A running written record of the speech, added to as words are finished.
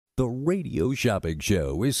The Radio Shopping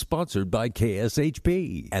Show is sponsored by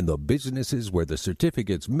KSHP and the businesses where the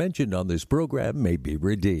certificates mentioned on this program may be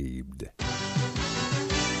redeemed.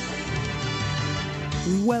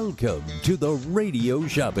 Welcome to the Radio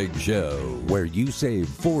Shopping Show, where you save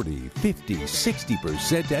 40, 50,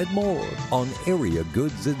 60% and more on area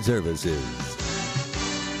goods and services.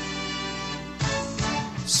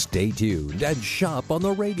 Stay tuned and shop on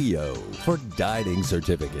the radio for dining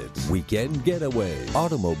certificates, weekend getaway,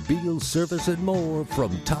 automobile service, and more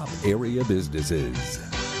from top area businesses.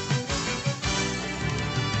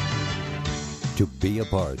 To be a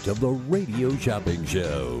part of the Radio Shopping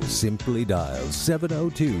Show, simply dial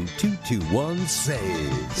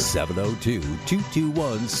 702-221-SAVE,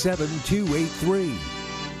 702-221-7283.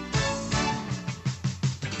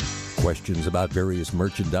 Questions about various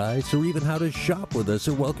merchandise or even how to shop with us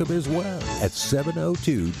are welcome as well at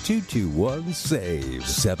 702-221-SAVE,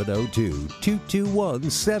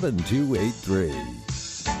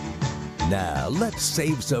 702-221-7283. Now, let's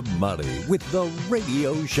save some money with the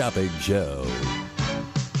Radio Shopping Show.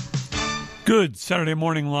 Good Saturday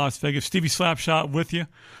morning, Las Vegas. Stevie Slapshot with you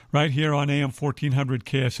right here on AM 1400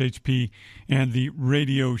 KSHP and the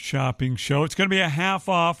Radio Shopping Show. It's going to be a half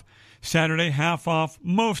off Saturday, half off.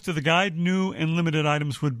 Most of the guide, new and limited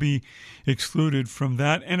items would be excluded from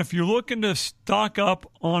that. And if you're looking to stock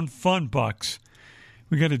up on Fun Bucks,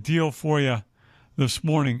 we got a deal for you this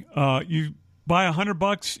morning. You buy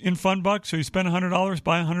 $100 in Fun Bucks, so you spend $100,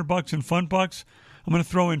 buy $100 in Fun Bucks. I'm going to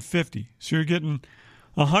throw in 50. So you're getting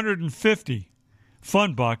 150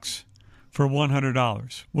 Fun Bucks for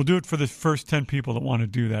 $100. We'll do it for the first 10 people that want to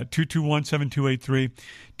do that. 221-7283,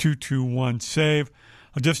 221-SAVE.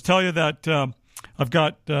 I'll just tell you that I've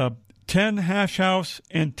got 10 Hash House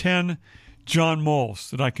and 10 John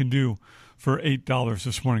Moles that I can do for $8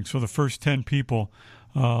 this morning. So the first 10 people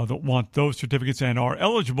that want those certificates and are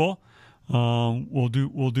eligible, we'll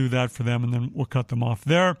do that for them, and then we'll cut them off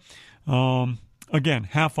there. Again,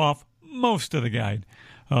 half off most of the guide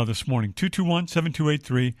this morning.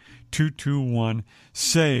 221-7283,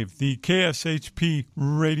 221-SAVE. The KSHP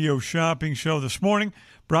Radio Shopping Show this morning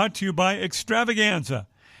brought to you by Extravaganza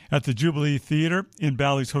at the Jubilee Theater in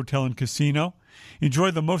Bally's Hotel and Casino. Enjoy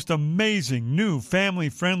the most amazing new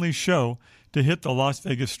family-friendly show to hit the Las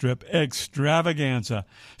Vegas Strip, Extravaganza,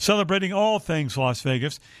 celebrating all things Las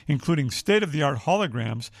Vegas, including state-of-the-art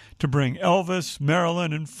holograms to bring Elvis,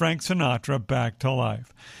 Marilyn, and Frank Sinatra back to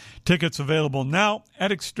life. Tickets available now at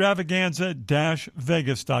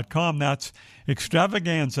extravaganza-vegas.com. That's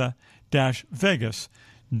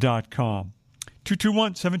extravaganza-vegas.com.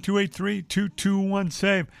 221-7283,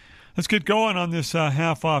 221-SAVE. Let's get going on this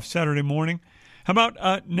half-off Saturday morning. How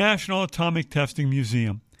about National Atomic Testing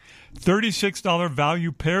Museum? $36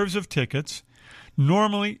 value pairs of tickets,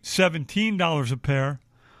 normally $17 a pair.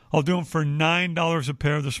 I'll do them for $9 a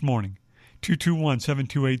pair this morning.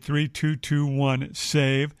 221-7283,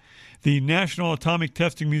 221-SAVE. The National Atomic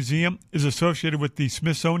Testing Museum is associated with the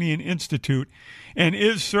Smithsonian Institute and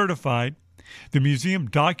is certified. The museum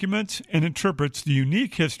documents and interprets the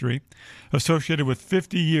unique history associated with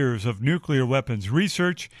 50 years of nuclear weapons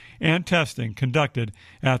research and testing conducted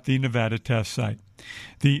at the Nevada test site.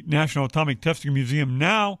 The National Atomic Testing Museum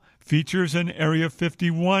now features an Area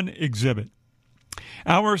 51 exhibit.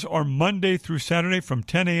 Hours are Monday through Saturday from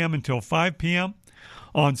 10 a.m. until 5 p.m.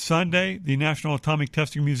 On Sunday, the National Atomic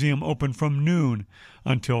Testing Museum open from noon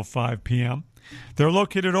until 5 p.m. They're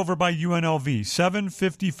located over by UNLV,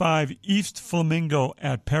 755 East Flamingo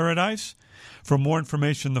at Paradise. For more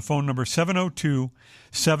information, the phone number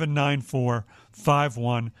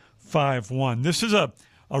 702-794-5151. This is a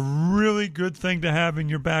really good thing to have in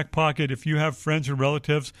your back pocket if you have friends or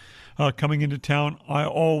relatives coming into town. I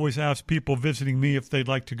always ask people visiting me if they'd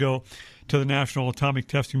like to go to the National Atomic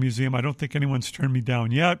Testing Museum. I don't think anyone's turned me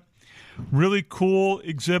down yet. Really cool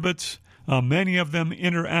exhibits, many of them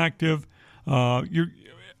interactive.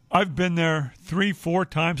 I've been there 3-4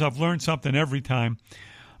 times. I've learned something every time.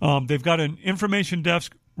 They've got an information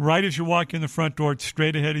desk right as you walk in the front door. It's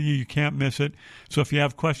straight ahead of you. You can't miss it. So if you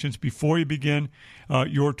have questions before you begin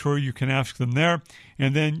your tour, you can ask them there.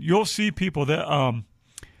 And then you'll see people that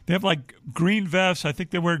they have like green vests. I think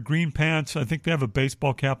they wear green pants. I think they have a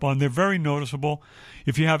baseball cap on. They're very noticeable.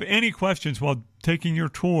 If you have any questions while taking your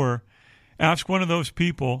tour, ask one of those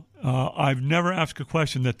people. I've never asked a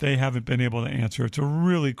question that they haven't been able to answer. It's a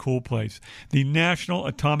really cool place. The National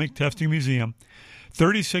Atomic Testing Museum.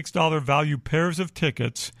 $36 value pairs of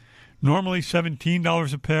tickets, normally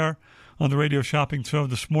 $17 a pair. On the Radio Shopping Show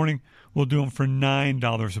this morning, we'll do them for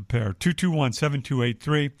 $9 a pair.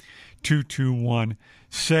 221-7283,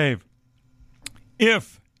 221-SAVE.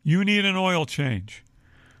 If you need an oil change,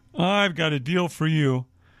 I've got a deal for you,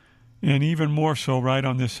 and even more so right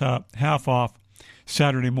on this half off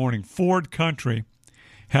Saturday morning. Ford Country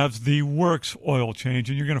has the Works oil change,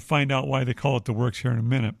 and you're going to find out why they call it the Works here in a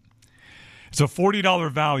minute. It's a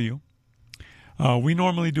 $40 value. We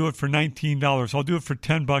normally do it for $19. I'll do it for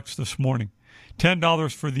 $10 this morning.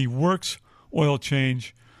 $10 for the Works oil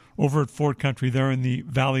change over at Ford Country there in the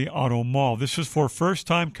Valley Auto Mall. This is for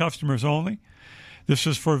first-time customers only. This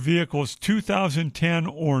is for vehicles 2010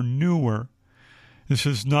 or newer. This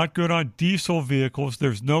is not good on diesel vehicles.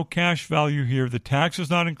 There's no cash value here. The tax is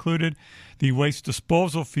not included. The waste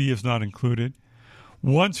disposal fee is not included.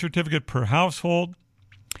 One certificate per household.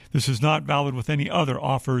 This is not valid with any other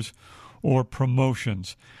offers or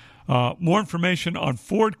promotions. More information on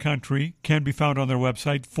Ford Country can be found on their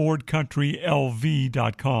website,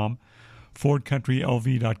 FordCountryLV.com.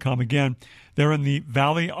 FordCountryLV.com. Again, they're in the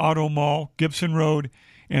Valley Auto Mall, Gibson Road,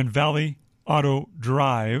 and Valley Auto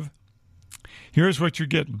Drive. Here's what you're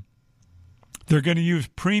getting. They're going to use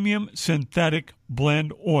premium synthetic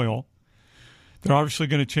blend oil. They're obviously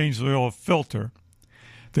going to change the oil filter.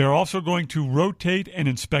 They're also going to rotate and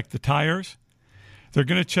inspect the tires. They're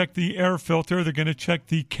going to check the air filter. They're going to check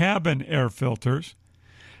the cabin air filters.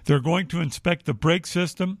 They're going to inspect the brake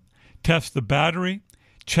system, test the battery,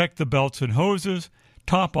 check the belts and hoses,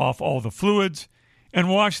 top off all the fluids, and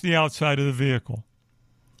wash the outside of the vehicle.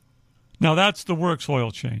 Now that's the Works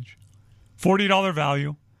oil change. $40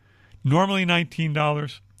 value, normally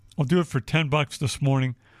 $19. I'll do it for $10 this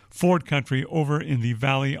morning. Ford Country over in the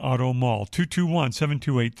Valley Auto Mall.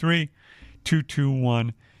 221-7283,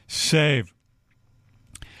 221-SAVE.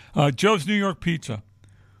 Joe's New York Pizza,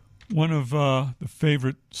 one of the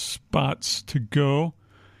favorite spots to go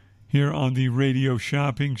here on the Radio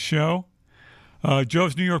Shopping Show.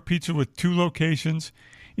 Joe's New York Pizza with 2 locations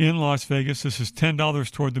in Las Vegas. This is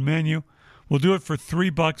 $10 toward the menu. We'll do it for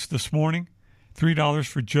 $3 this morning. $3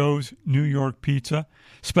 for Joe's New York Pizza,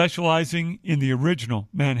 specializing in the original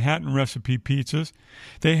Manhattan recipe pizzas.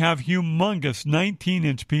 They have humongous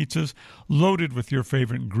 19-inch pizzas loaded with your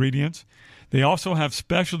favorite ingredients. They also have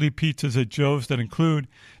specialty pizzas at Joe's that include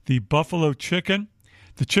the buffalo chicken,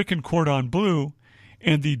 the chicken cordon bleu,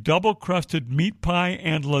 and the double-crusted meat pie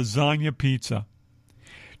and lasagna pizza.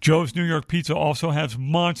 Joe's New York Pizza also has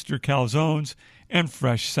monster calzones and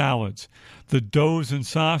fresh salads. The doughs and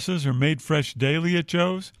sauces are made fresh daily at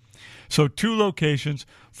Joe's. So 2 locations,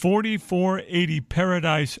 4480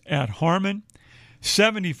 Paradise at Harmon,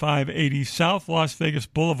 7580 South Las Vegas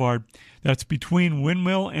Boulevard. That's between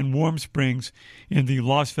Windmill and Warm Springs in the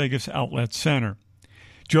Las Vegas Outlet Center.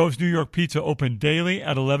 Joe's New York Pizza open daily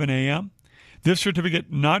at 11 a.m. This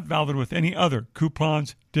certificate not valid with any other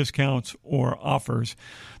coupons, discounts, or offers.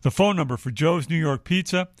 The phone number for Joe's New York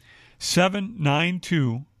Pizza,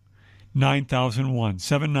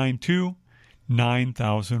 792-9001.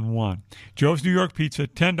 792-9001. Joe's New York Pizza,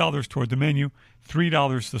 $10 toward the menu,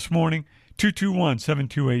 $3 this morning,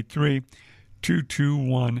 221-7283,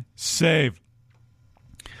 221-SAVE.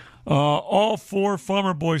 All 4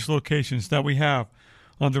 Farmer Boys locations that we have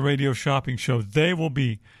on the Radio Shopping Show, they will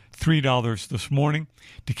be $3 this morning.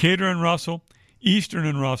 Decatur and Russell, Eastern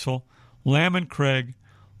and Russell, Lamb and Craig,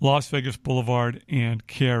 Las Vegas Boulevard, and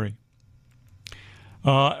Cary.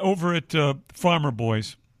 Over at Farmer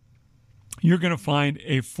Boys, you're going to find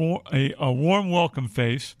a warm welcome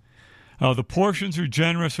face. The portions are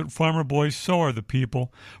generous at Farmer Boys, so are the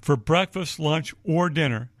people. For breakfast, lunch, or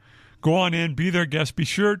dinner, go on in, be their guest. Be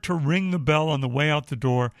sure to ring the bell on the way out the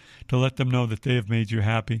door to let them know that they have made you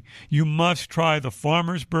happy. You must try the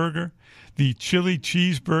Farmer's Burger, the chili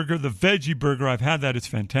cheeseburger, the veggie burger. I've had that. It's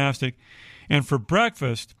fantastic. And for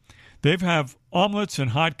breakfast, they have omelets and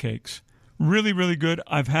hotcakes. Really, really good.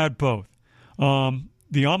 I've had both.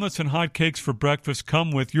 The omelets and hotcakes for breakfast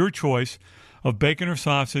come with your choice of bacon or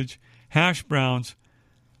sausage, hash browns.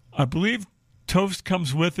 I believe toast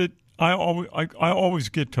comes with it. I always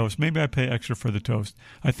get toast. Maybe I pay extra for the toast.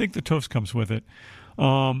 I think the toast comes with it.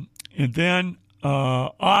 And then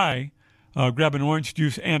I grab an orange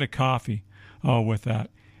juice and a coffee with that.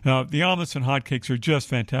 The omelets and hotcakes are just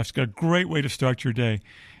fantastic. A great way to start your day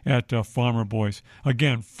at Farmer Boys.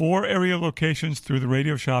 Again, 4 area locations through the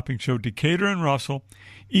Radio Shopping Show: Decatur and Russell,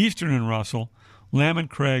 Eastern and Russell, Lamb and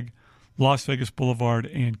Craig, Las Vegas Boulevard,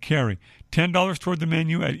 and Cary. $10 toward the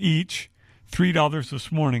menu at each. $3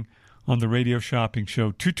 this morning on the Radio Shopping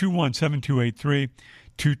Show. 221-7283,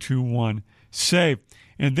 221-SAVE.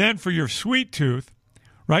 And then for your sweet tooth,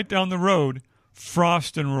 right down the road,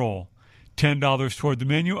 Frost and Roll. $10 toward the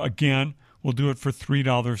menu. Again, we'll do it for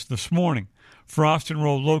 $3 this morning. Frost and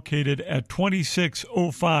Roll located at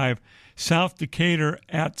 2605 South Decatur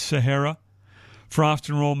at Sahara. Frost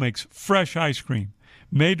and Roll makes fresh ice cream,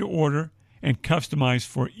 made to order and customized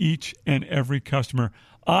for each and every customer.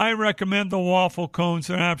 I recommend the waffle cones.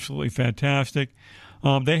 They're absolutely fantastic.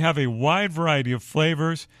 They have a wide variety of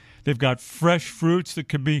flavors. They've got fresh fruits that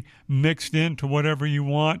can be mixed into whatever you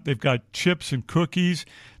want. They've got chips and cookies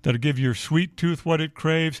that'll give your sweet tooth what it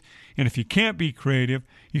craves. And if you can't be creative,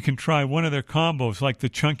 you can try one of their combos like the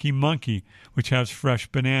Chunky Monkey, which has fresh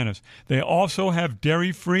bananas. They also have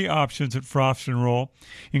dairy-free options at Frost and Roll,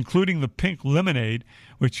 including the pink lemonade,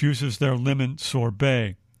 which uses their lemon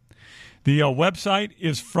sorbet. The website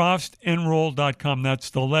is frostandroll.com.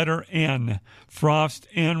 That's the letter N,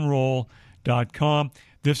 frostandroll.com.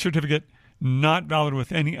 This certificate not valid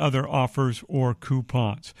with any other offers or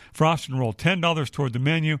coupons. Frost and Roll, $10 toward the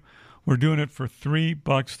menu. We're doing it for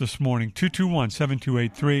 $3 this morning.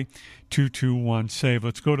 221-7283-221-SAVE.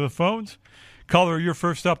 Let's go to the phones. Caller, you're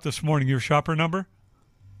first up this morning. Your shopper number?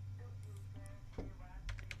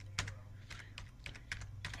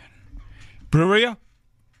 Breweria?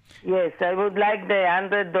 Yes, I would like the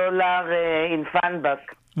 $100 in fun buck.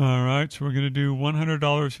 All right, so we're going to do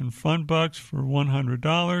 $100 in fun bucks for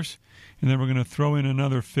 $100, and then we're going to throw in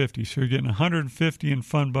another $50. So you're getting $150 in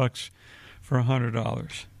fun bucks for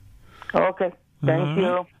 $100. Okay, thank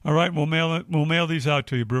you. All right, we'll mail these out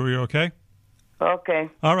to you, Brewery. Okay. Okay.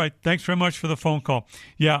 All right, thanks very much for the phone call.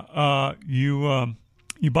 Yeah, you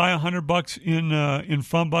buy $100 in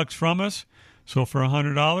fun bucks from us, so for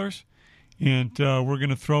 $100. And we're going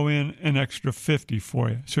to throw in an extra $50 for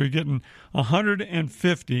you. So you're getting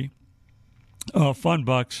 $150 fun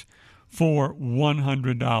bucks for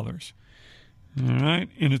 $100. All right?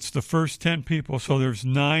 And it's the first 10 people. So there's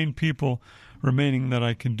 9 people remaining that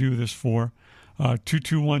I can do this for.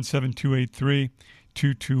 221-7283,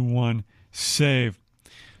 221-SAVE.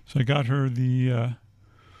 So I got her the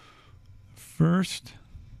first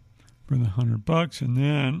for the $100, and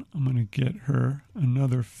then I'm going to get her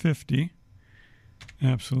another $50.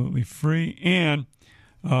 Absolutely free. And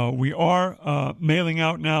we are mailing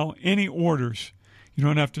out now any orders. You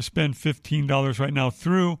don't have to spend $15 right now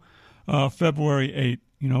through February 8th.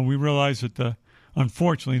 You know, we realize that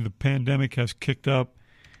unfortunately the pandemic has kicked up,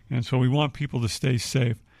 and so we want people to stay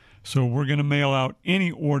safe. So we're going to mail out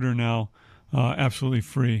any order now absolutely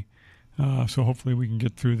free. So hopefully we can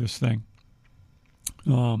get through this thing.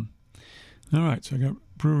 All right, so I got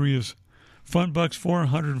Brewery's Fun Bucks for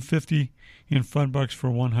 $150 in Fun Bucks for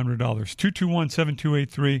 $100.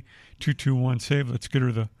 221-7283, 221-SAVE. Let's get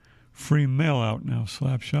her the free mail out now.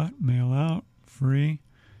 Slapshot, mail out, free,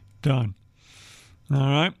 done. All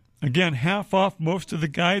right. Again, half off most of the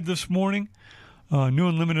guide this morning. New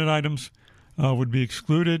and limited items would be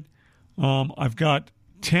excluded. I've got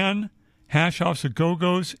 10 Hash House of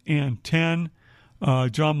Go-Go's and 10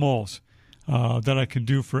 John Moles that I can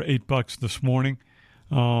do for $8 this morning.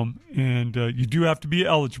 And you do have to be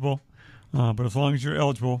eligible. But as long as you're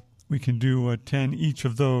eligible, we can do 10 each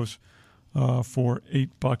of those for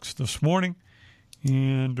 $8 this morning.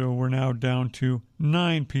 And we're now down to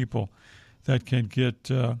 9 people that can get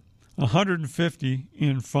 $150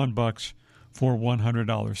 in Fun Bucks for $100.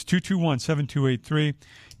 221-7283,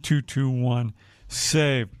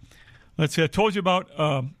 221-SAVE. Let's see, I told you about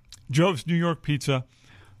Joe's New York Pizza.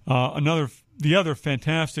 The other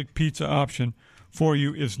fantastic pizza option for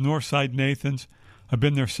you is Northside Nathan's. I've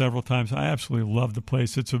been there several times. I absolutely love the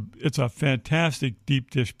place. It's a fantastic deep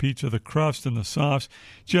dish pizza. The crust and the sauce,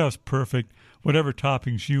 just perfect. Whatever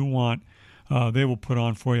toppings you want, they will put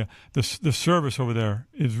on for you. The service over there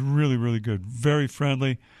is really, really good. Very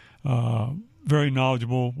friendly, very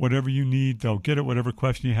knowledgeable. Whatever you need, they'll get it. Whatever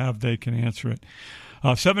question you have, they can answer it.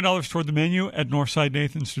 $7 toward the menu at Northside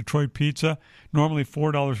Nathan's Detroit Pizza. Normally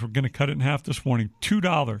 $4. We're going to cut it in half this morning.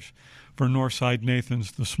 $2 for Northside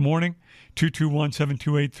Nathan's this morning.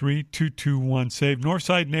 221-7283, 221-SAVE.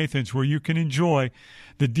 Northside Nathan's, where you can enjoy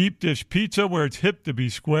the deep dish pizza where it's hip to be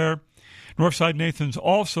square. Northside Nathan's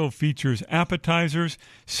also features appetizers,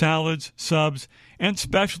 salads, subs, and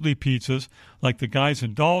specialty pizzas like the Guys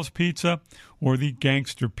and Dolls Pizza or the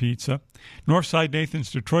Gangster Pizza. Northside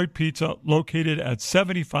Nathan's Detroit Pizza, located at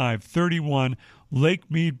 7531 Lake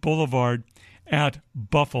Mead Boulevard at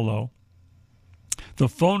Buffalo. The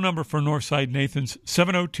phone number for Northside Nathan's,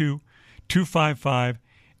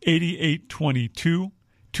 702-255-8822,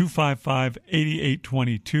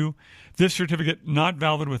 255-8822. This certificate not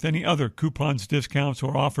valid with any other coupons, discounts,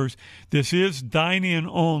 or offers. This is dine-in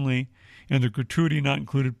only, and the gratuity not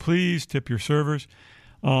included. Please tip your servers.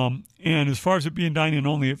 And as far as it being dine-in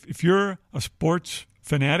only, if you're a sports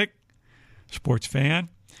fanatic, sports fan,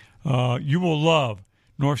 you will love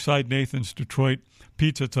Northside Nathan's Detroit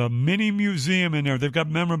Pizza. It's a mini museum in there. They've got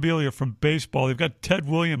memorabilia from baseball. They've got Ted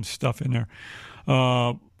Williams stuff in there.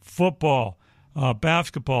 Football,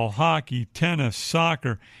 basketball, hockey, tennis,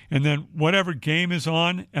 soccer, and then whatever game is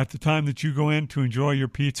on at the time that you go in to enjoy your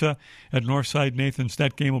pizza at Northside Nathan's,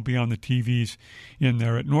 that game will be on the TVs in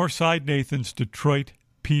there at Northside Nathan's Detroit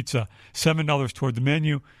Pizza. $7 toward the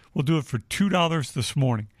menu. We'll do it for $2 this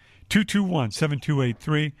morning.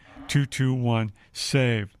 221-7283,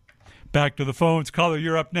 221-SAVE. Back to the phones. Caller,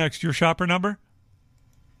 you're up next. Your shopper number?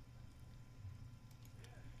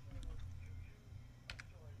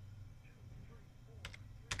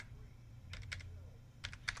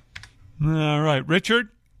 All right. Richard?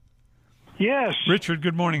 Yes. Richard,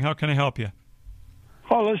 good morning. How can I help you?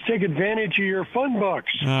 Oh, let's take advantage of your fun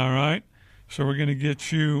bucks. All right. So we're going to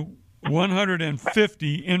get you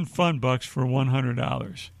 $150 in fun bucks for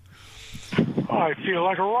 $100. I feel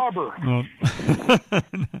like a robber. Well,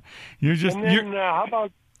 you're just. And then how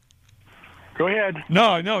about? Go ahead.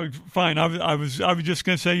 No, fine. I was just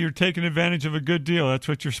going to say you're taking advantage of a good deal. That's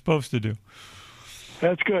what you're supposed to do.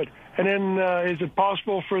 That's good. And then is it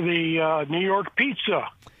possible for the New York pizza?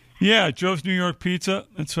 Yeah, Joe's New York Pizza.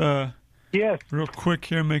 It's yes. Real quick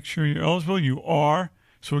here. Make sure you're eligible. You are.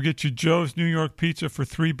 So we'll get you Joe's New York Pizza for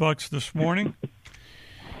 $3 this morning.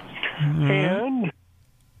 And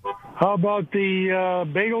how about the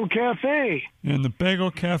Bagel Cafe? And the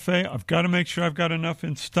Bagel Cafe, I've got to make sure I've got enough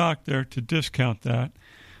in stock there to discount that.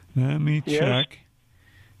 Let me check.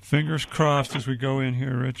 Fingers crossed as we go in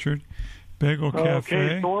here, Richard. Bagel Cafe.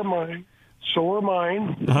 Okay, so are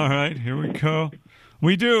mine. All right, here we go.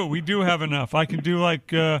 We do have enough. I can do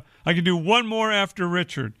one more after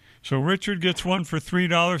Richard. So Richard gets one for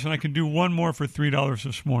 $3, and I can do one more for $3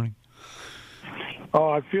 this morning.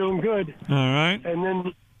 Oh, I'm feeling good. All right. And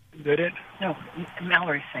then, is that it? No,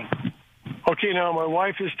 Mallory thing. Okay, now my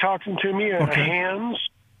wife is talking to me. Hands.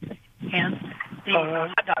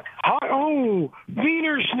 Hot dog.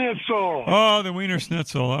 Wiener Schnitzel. Oh, the Wiener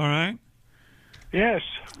Schnitzel. All right. Yes.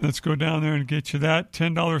 Let's go down there and get you that.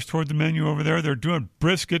 $10 toward the menu over there. They're doing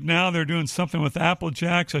brisket now. They're doing something with Apple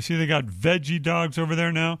Jacks. I see they got veggie dogs over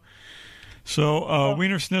there now. So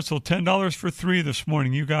Wiener Schnitzel, $10 for $3 this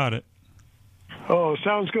morning. You got it. Oh,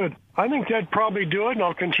 sounds good. I think that'd probably do it, and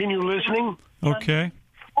I'll continue listening. Okay.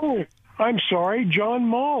 Oh, I'm sorry. John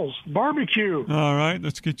Mull's Barbecue. All right.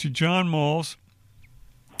 Let's get you John Mull's.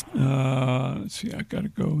 Let's see. I got to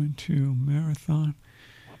go into Marathon.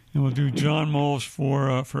 And we'll do John Mull's for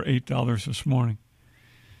 $8 this morning.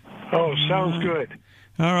 Oh, sounds good.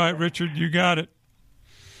 All right, Richard, you got it.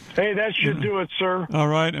 Hey, that should do it, sir. All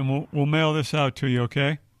right, and we'll mail this out to you,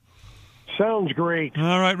 okay? Sounds great.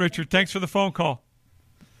 All right, Richard, thanks for the phone call.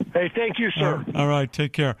 Hey, thank you, sir. All right,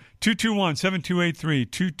 take care. 221-7283,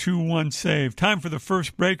 221-SAVE. Time for the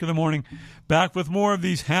first break of the morning. Back with more of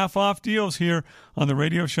these half-off deals here on the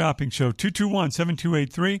Radio Shopping Show.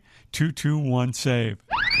 221-7283, 221-SAVE.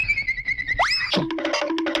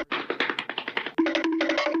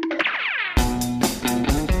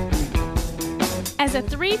 As a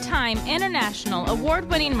 3-time international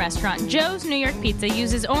award-winning restaurant, Joe's New York Pizza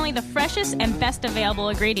uses only the freshest and best available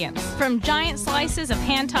ingredients. From giant slices of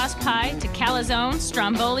hand-tossed pie to calzone,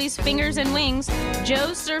 strombolis, fingers, and wings,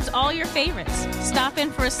 Joe's serves all your favorites. Stop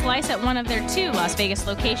in for a slice at one of their 2 Las Vegas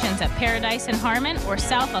locations at Paradise and Harmon or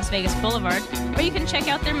South Las Vegas Boulevard, or you can check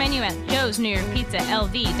out their menu at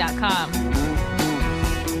joesnewyorkpizzalv.com.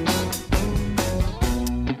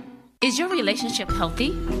 Is your relationship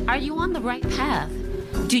healthy? Are you on the right path?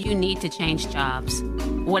 Do you need to change jobs?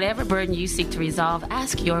 Whatever burden you seek to resolve,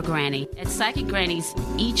 ask your granny. At Psychic Grannies,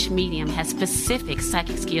 each medium has specific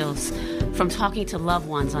psychic skills, from talking to loved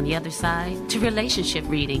ones on the other side to relationship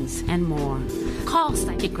readings and more. Call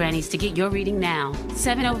Psychic Grannies to get your reading now,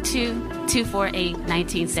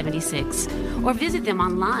 702-248-1976, or visit them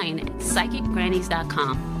online at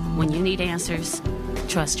psychicgrannies.com. When you need answers,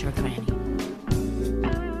 trust your granny.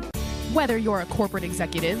 Whether you're a corporate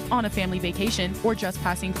executive, on a family vacation, or just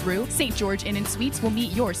passing through, St. George Inn & Suites will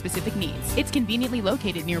meet your specific needs. It's conveniently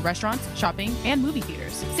located near restaurants, shopping, and movie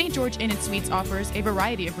theaters. St. George Inn & Suites offers a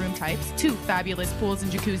variety of room types, 2 fabulous pools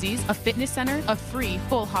and jacuzzis, a fitness center, a free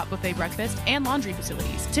full hot buffet breakfast, and laundry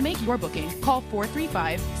facilities. To make your booking, call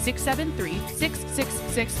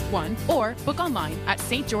 435-673-6661 or book online at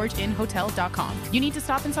stgeorgeinnhotel.com. You need to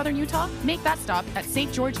stop in Southern Utah? Make that stop at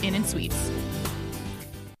St. George Inn & Suites.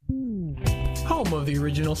 Home of the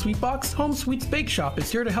original Sweet Box, Home Sweets Bake Shop is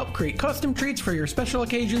here to help create custom treats for your special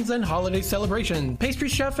occasions and holiday celebration. Pastry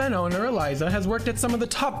chef and owner Eliza has worked at some of the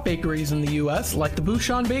top bakeries in the U.S., like the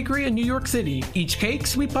Bouchon Bakery in New York City. Each cake,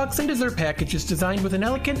 Sweet Box, and dessert package is designed with an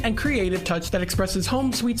elegant and creative touch that expresses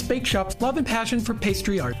Home Sweets Bake Shop's love and passion for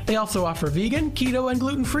pastry art. They also offer vegan, keto, and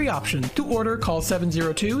gluten-free options. To order, call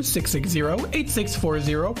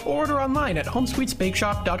 702-660-8640 or order online at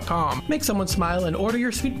homesweetsbakeshop.com. Make someone smile and order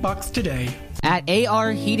your Sweet Box today. At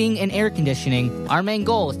AR Heating and Air Conditioning, our main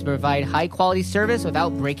goal is to provide high-quality service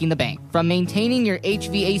without breaking the bank. From maintaining your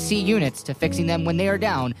HVAC units to fixing them when they are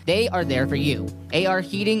down, they are there for you. AR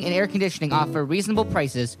Heating and Air Conditioning offer reasonable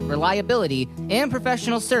prices, reliability, and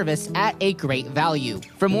professional service at a great value.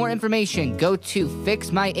 For more information, go to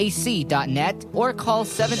fixmyac.net or call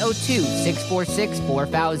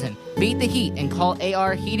 702-646-4000. Beat the heat and call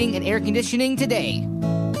AR Heating and Air Conditioning today.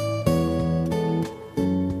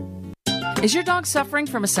 Is your dog suffering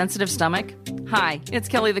from a sensitive stomach? Hi, it's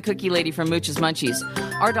Kelly the Cookie Lady from Mooch's Munchies.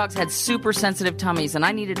 Our dogs had super sensitive tummies, and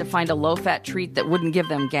I needed to find a low-fat treat that wouldn't give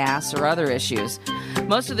them gas or other issues.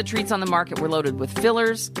 Most of the treats on the market were loaded with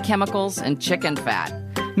fillers, chemicals, and chicken fat.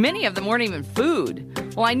 Many of them weren't even food.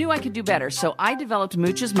 Well, I knew I could do better, so I developed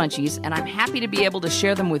Mooch's Munchies, and I'm happy to be able to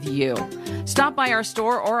share them with you. Stop by our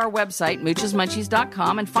store or our website,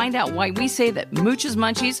 moochesmunchies.com, and find out why we say that Mooch's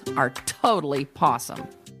Munchies are totally pawsome.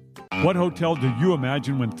 What hotel do you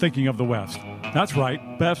imagine when thinking of the West? That's right,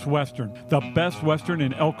 Best Western. The Best Western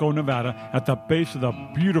in Elko, Nevada, at the base of the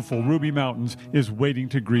beautiful Ruby Mountains, is waiting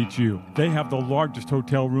to greet you. They have the largest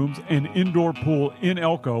hotel rooms and indoor pool in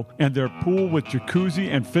Elko, and their pool with jacuzzi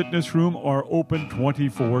and fitness room are open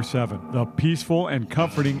 24/7. The peaceful and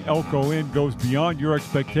comforting Elko Inn goes beyond your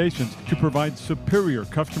expectations to provide superior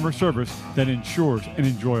customer service that ensures an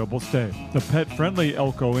enjoyable stay. The pet-friendly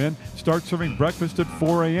Elko Inn starts serving breakfast at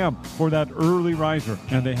 4 a.m. for that early riser,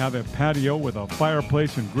 and they have a patio with a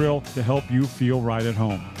fireplace and grill to help you feel right at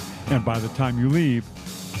home. And by the time you leave,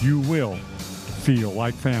 you will feel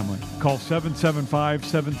like family. Call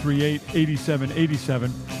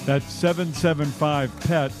 775-738-8787. That's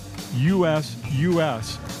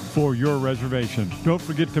 775-PET-US for your reservation. Don't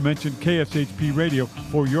forget to mention KSHP Radio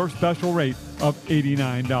for your special rate of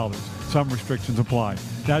 $89. Some restrictions apply.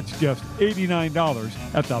 That's just $89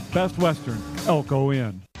 at the Best Western Elko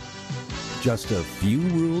Inn. Just a few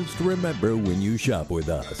rules to remember when you shop with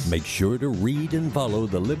us. Make sure to read and follow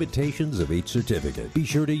the limitations of each certificate. Be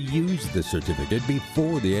sure to use the certificate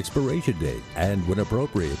before the expiration date. And when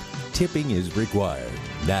appropriate, tipping is required.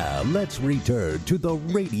 Now, let's return to the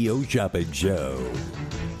Radio Shopping Show.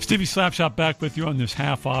 Stevie Slapshot back with you on this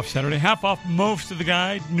half-off Saturday. Half off most of the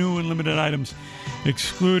guide, new and limited items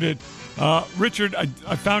excluded. Richard, I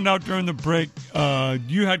found out during the break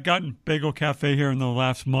you had gotten Bagel Cafe here in the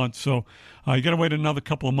last month, so you got to wait another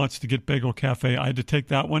couple of months to get Bagel Cafe. I had to take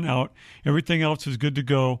that one out. Everything else is good to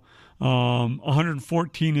go.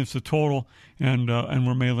 114 is the total, and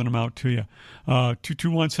we're mailing them out to you.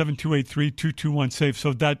 221-7283-221-SAVE.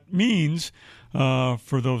 So that means,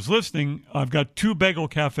 for those listening, I've got 2 Bagel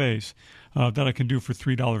Cafes that I can do for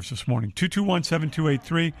 $3 this morning.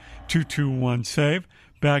 221-7283-221-SAVE.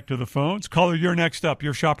 Back to the phones. Caller, you're next up.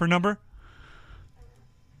 Your shopper number?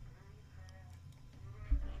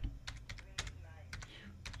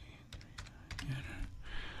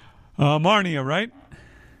 Marnia, right?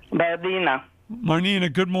 Bardina.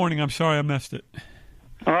 Marnina, good morning. I'm sorry I missed it.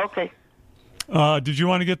 Okay. Did you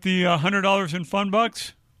want to get the $100 in fun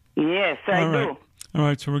bucks? Yes, I do. All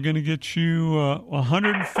right, so we're going to get you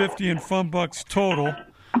 $150 in fun bucks total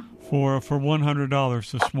for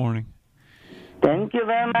 $100 this morning. Thank you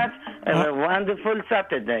very much. Have a wonderful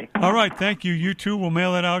Saturday. All right, thank you. You too. We'll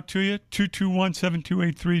mail it out to you.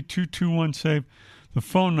 221-7283-221-SAVE, the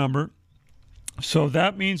phone number. So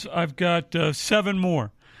that means I've got 7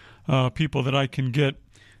 more people that I can get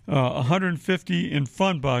 $150 in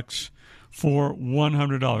fun bucks for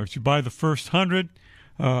 $100. You buy the first 100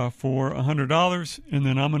 for $100, and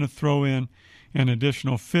then I'm going to throw in an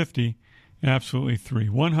additional 50, absolutely 3.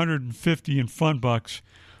 150 in fun bucks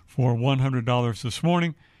for $100 this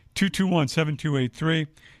morning.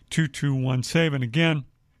 221-7283-221-SAVE. And again,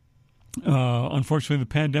 unfortunately, the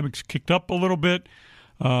pandemic's kicked up a little bit,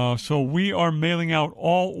 so we are mailing out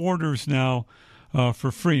all orders now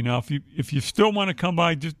for free. Now, if you still want to come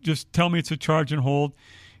by, just tell me it's a charge and hold,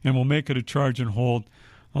 and we'll make it a charge and hold.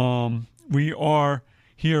 We are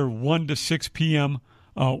here 1 to 6 p.m.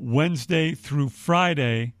 Wednesday through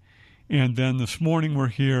Friday, and then this morning we're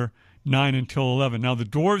here 9 until 11. Now, the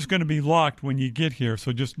door is going to be locked when you get here,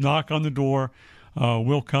 so just knock on the door.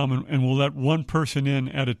 We'll come and we'll let one person in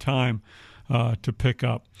at a time to pick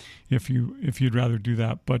up if you'd rather do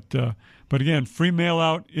that. But again, free mail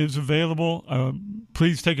out is available.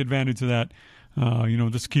 Please take advantage of that.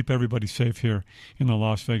 Let's keep everybody safe here in the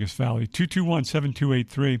Las Vegas Valley.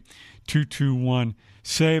 221-7283,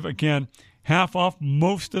 221-SAVE. Again, half off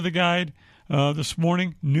most of the guide this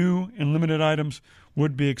morning. New and limited items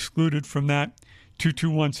would be excluded from that.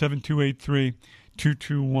 221-7283,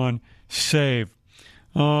 221-SAVE.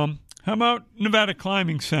 How about Nevada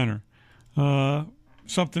Climbing Center?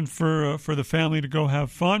 Something for the family to go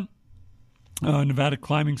have fun. Nevada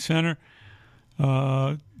Climbing Center.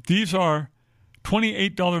 These are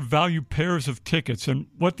 $28 value pairs of tickets. And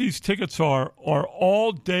what these tickets are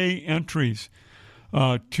all-day entries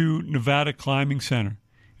to Nevada Climbing Center.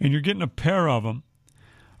 And you're getting a pair of them.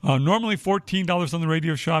 Normally $14 on the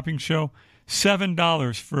radio shopping show,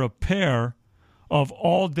 $7 for a pair of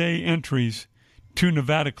all-day entries to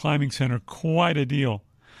Nevada Climbing Center. Quite a deal.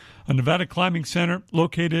 A Nevada Climbing Center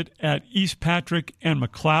located at East Patrick and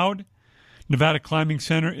McLeod. Nevada Climbing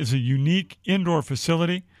Center is a unique indoor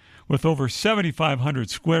facility with over 7,500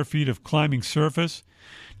 square feet of climbing surface.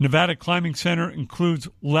 Nevada Climbing Center includes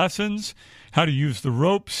lessons, how to use the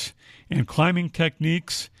ropes, and climbing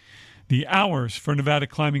techniques. The hours for Nevada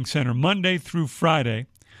Climbing Center, Monday through Friday,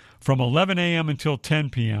 from 11 a.m. until 10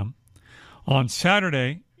 p.m. On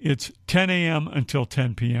Saturday, it's 10 a.m. until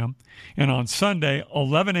 10 p.m. And on Sunday,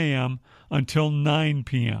 11 a.m. until 9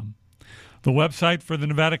 p.m. The website for the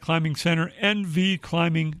Nevada Climbing Center,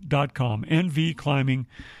 nvclimbing.com,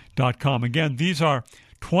 nvclimbing.com. Again, these are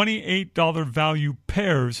 $28 value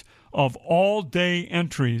pairs of all-day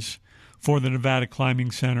entries for the Nevada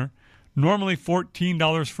Climbing Center. Normally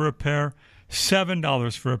 $14 for a pair,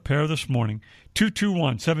 $7 for a pair this morning.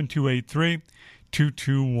 221-7283,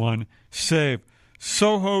 221-SAVE.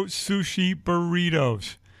 Soho Sushi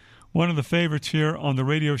Burritos, one of the favorites here on the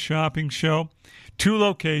radio shopping show. 2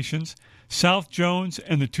 locations, South Jones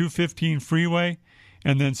and the 215 freeway,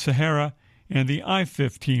 and then Sahara and the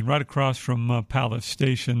I-15 right across from Palace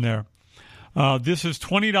Station there. This is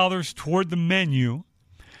 $20 toward the menu,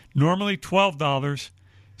 normally $12,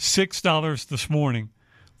 $6 this morning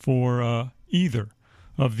for either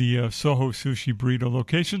of the Soho Sushi Burrito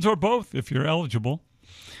locations, or both if you're eligible.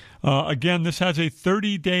 Again, this has a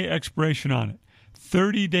 30-day expiration on it.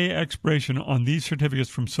 30-day expiration on these certificates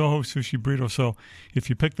from Soho Sushi Burrito. So if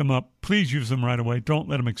you pick them up, please use them right away. Don't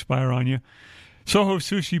let them expire on you. Soho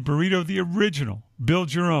Sushi Burrito, the original,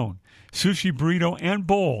 build your own sushi burrito and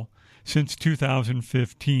bowl since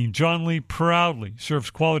 2015. John Lee proudly serves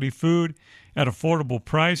quality food at affordable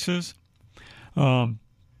prices. Soho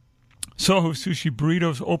Sushi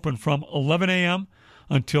Burritos open from 11 a.m.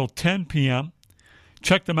 until 10 p.m.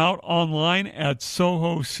 Check them out online at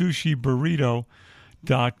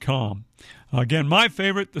sohosushiburrito.com. Again, my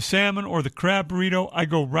favorite, the salmon or the crab burrito. I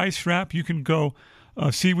go rice wrap. You can go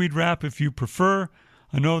seaweed wrap if you prefer.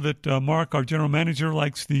 I know that Mark, our general manager,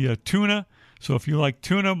 likes the tuna. So if you like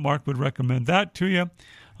tuna, Mark would recommend that to you.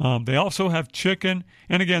 They also have chicken.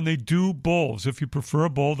 And again, they do bowls. If you prefer a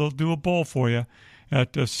bowl, they'll do a bowl for you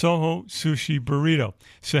at Soho Sushi Burrito.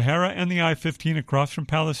 Sahara and the I-15 across from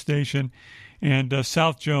Palace Station, and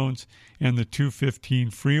South Jones and the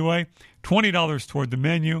 215 freeway. $20 toward the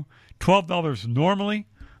menu, $12 normally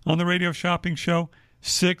on the radio shopping show,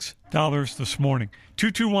 $6 this morning.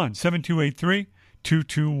 221-7283,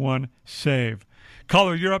 221-SAVE.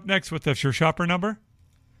 Caller, you're up next with us. Your shopper number?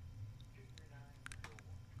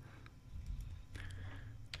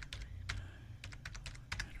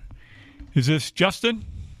 Is this Justin?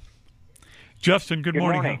 Justin, good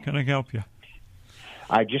morning. How can I help you?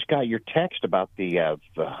 I just got your text about the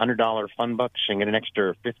 $100 fun bucks and get an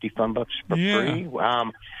extra 50 fun bucks for free.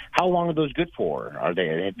 How long are those good for? Do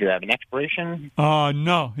they have an expiration?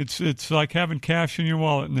 No. It's like having cash in your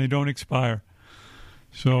wallet and they don't expire.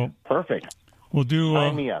 So perfect. We'll do.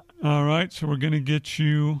 Sign me up. All right. So we're going to get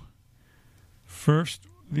you first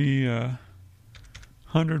the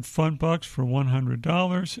 100 fun bucks for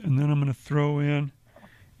 $100, and then I'm going to throw in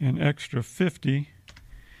an extra 50,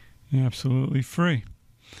 absolutely free.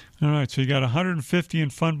 All right, so you got 150 in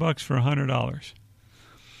fun bucks for $100.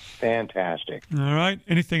 Fantastic. All right.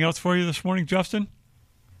 Anything else for you this morning, Justin?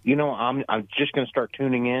 You know, I'm just going to start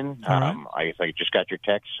tuning in. I just got your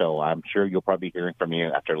text, so I'm sure you'll probably be hearing from me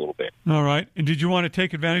after a little bit. All right. And did you want to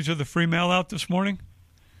take advantage of the free mail out this morning?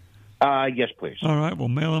 Yes, please. All right. We'll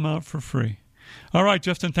mail them out for free. All right,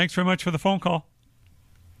 Justin. Thanks very much for the phone call.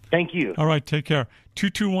 Thank you. All right, take care.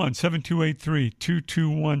 221-7283,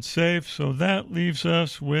 221-SAVE. So that leaves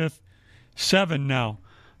us with 7 now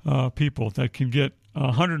people that can get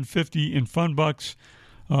 150 in fun bucks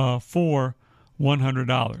for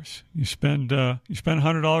 $100. You spend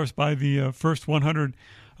 $100 by the first 100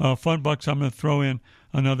 fun bucks. I'm going to throw in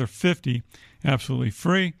another 50, absolutely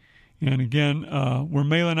free. And again, we're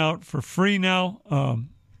mailing out for free now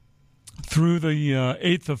through the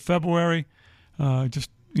 8th of February. Just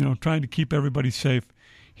trying to keep everybody safe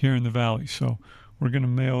here in the Valley. So we're going to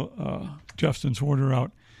mail Justin's order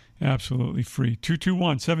out absolutely free.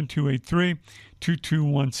 221-7283,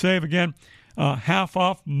 221-SAVE. Again, half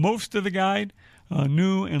off most of the guide.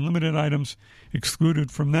 New and limited items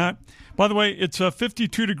excluded from that. By the way, it's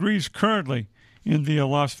 52 degrees currently in the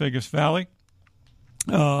Las Vegas Valley.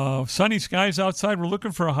 Sunny skies outside. We're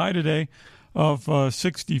looking for a high today of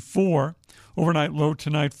 64. Overnight low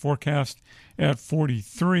tonight forecast at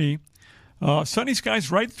 43. Sunny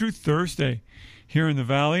skies right through Thursday here in the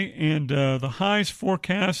Valley, and the highs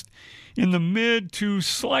forecast in the mid to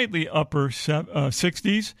slightly upper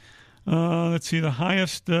 60s. Let's see, the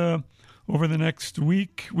highest over the next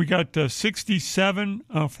week. We got 67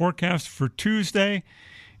 forecast for Tuesday,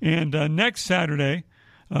 and next Saturday,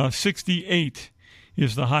 68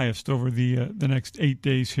 is the highest over the next 8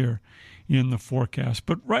 days here in the forecast.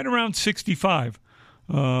 But right around 65,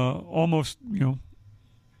 almost,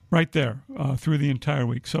 right there through the entire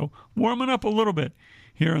week. So warming up a little bit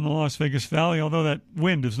here in the Las Vegas Valley, although that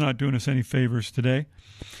wind is not doing us any favors today.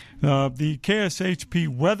 The KSHP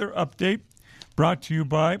weather update brought to you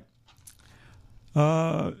by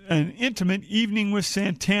an intimate evening with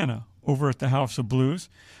Santana over at the House of Blues.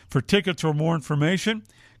 For tickets or more information,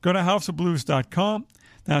 go to houseofblues.com.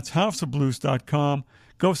 That's houseofblues.com.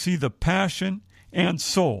 Go see the passion and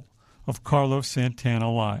soul of Carlos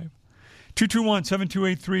Santana live.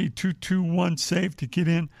 221-7283, 221-SAVE to get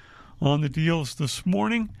in on the deals this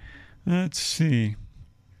morning. Let's see.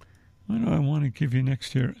 What do I want to give you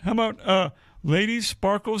next here? How about Ladies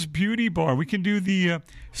Sparkles Beauty Bar? We can do the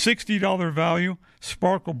 $60 value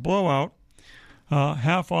Sparkle Blowout,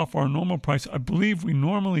 half off our normal price. I believe we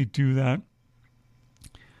normally do that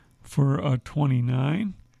for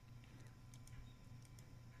 $29.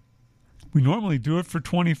 We normally do it for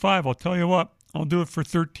 $25. I'll tell you what. I'll do it for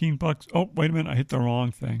 $13. Oh, wait a minute. I hit the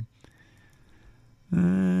wrong thing.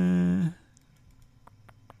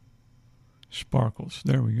 Sparkles.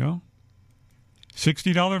 There we go.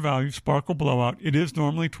 $60 value, Sparkle Blowout. It is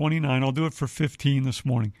normally $29. I'll do it for $15 this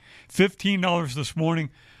morning. $15 this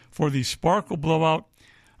morning for the Sparkle Blowout.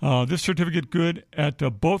 This certificate good at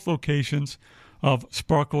both locations of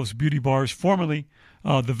Sparkle's Beauty Bars, formerly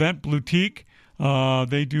the Vent Boutique.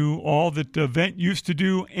 They do all that Vent used to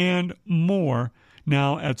do and more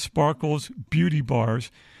now at Sparkle's Beauty Bars.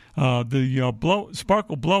 The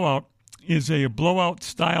Sparkle Blowout is a blowout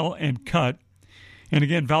style and cut. And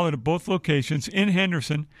again, valid at both locations in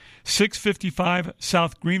Henderson, 655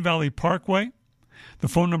 South Green Valley Parkway. The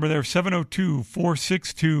phone number there,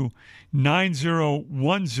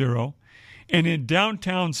 702-462-9010. And in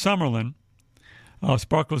downtown Summerlin,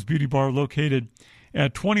 Sparkle's Beauty Bar located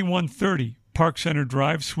at 2130 Park Center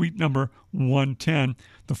Drive, suite number 110.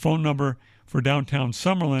 The phone number for downtown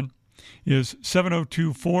Summerlin is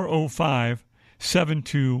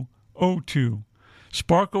 702-405-7202.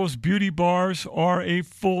 Sparkle's Beauty Bars are a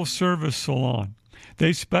full-service salon.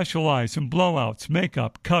 They specialize in blowouts,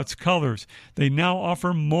 makeup, cuts, colors. They now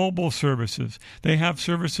offer mobile services. They have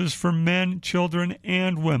services for men, children,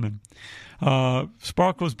 and women.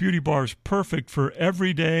 Sparkle's Beauty Bars, perfect for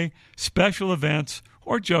everyday, special events,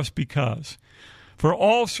 or just because. For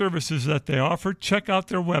all services that they offer, check out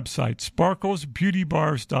their website,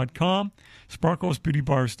 sparklesbeautybars.com,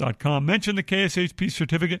 sparklesbeautybars.com. Mention the KSHP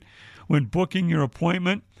certificate when booking your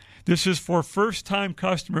appointment. This is for first-time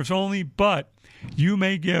customers only, but you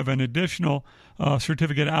may give an additional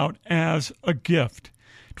certificate out as a gift.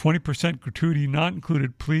 20% gratuity not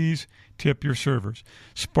included. Please tip your servers.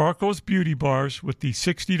 Sparkle's Beauty Bars with the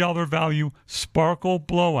 $60 value Sparkle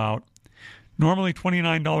Blowout. Normally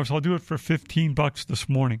 $29. I'll do it for $15 this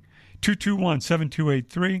morning.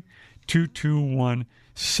 221-7283,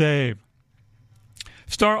 221-SAVE.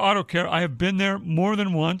 Star Auto Care, I have been there more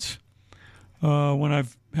than once when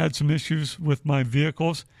I've had some issues with my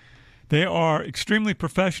vehicles. They are extremely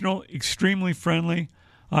professional, extremely friendly.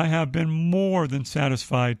 I have been more than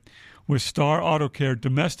satisfied with Star Auto Care,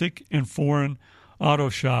 domestic and foreign auto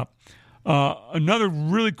shop. Another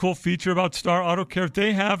really cool feature about Star Auto Care,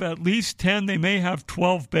 they have at least 10, they may have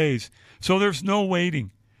 12 bays. So there's no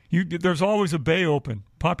waiting. There's always a bay open.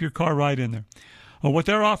 Pop your car right in there. What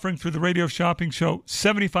they're offering through the radio shopping show,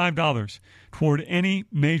 $75 toward any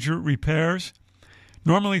major repairs.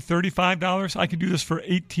 Normally $35. I can do this for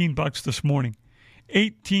 $18 this morning.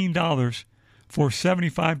 $18 for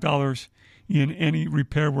 $75 in any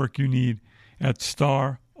repair work you need at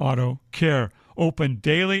Star Auto Care. Open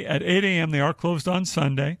daily at 8 a.m. They are closed on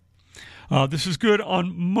Sunday. This is good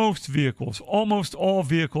on most vehicles, almost all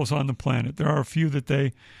vehicles on the planet. There are a few that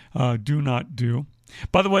they do not do.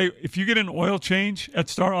 By the way, if you get an oil change at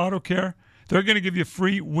Star Auto Care, they're going to give you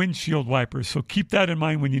free windshield wipers. So keep that in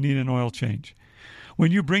mind when you need an oil change. When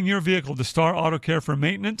you bring your vehicle to Star Auto Care for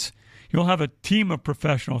maintenance, you'll have a team of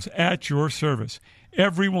professionals at your service.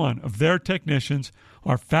 Every one of their technicians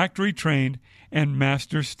are factory trained and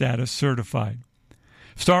master status certified.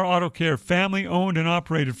 Star Auto Care, family owned and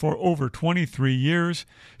operated for over 23 years.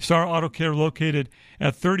 Star Auto Care located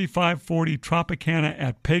at 3540 Tropicana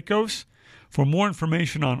at Pecos. For more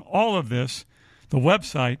information on all of this, the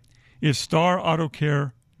website is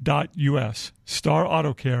starautocare.us.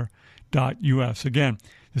 Starautocare.us. Again,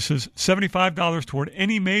 this is $75 toward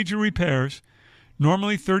any major repairs,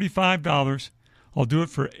 normally $35. I'll do it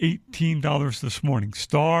for $18 this morning.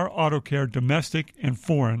 Star Auto Care, domestic and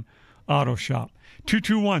foreign auto shop.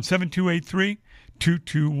 221-7283,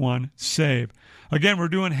 221-SAVE. Again, we're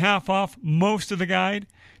doing half off most of the guide.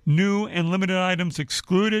 New and limited items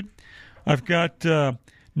excluded. I've got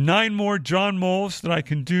 9 more John Moles that I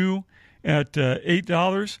can do at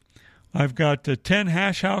 $8. I've got 10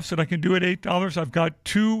 Hash House that I can do at $8. I've got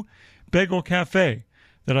 2 Bagel Cafe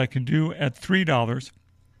that I can do at $3.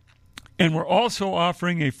 And we're also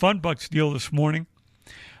offering a Fun Bucks deal this morning.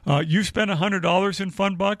 You spend $100 in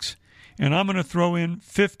Fun Bucks, and I'm going to throw in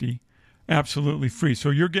 $50 absolutely free.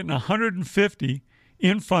 So you're getting $150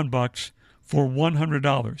 in Fun Bucks for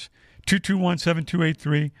 $100.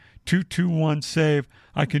 221-7283, 221-SAVE.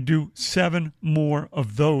 I can do 7 more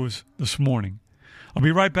of those this morning. I'll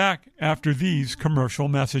be right back after these commercial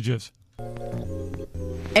messages.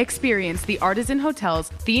 Experience the Artisan Hotel's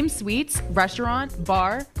themed suites, restaurant,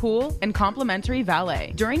 bar, pool, and complimentary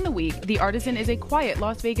valet. During the week, the Artisan is a quiet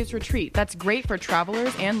Las Vegas retreat that's great for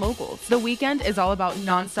travelers and locals. The weekend is all about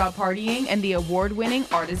nonstop partying and the award-winning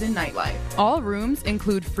Artisan nightlife. All rooms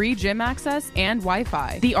include free gym access and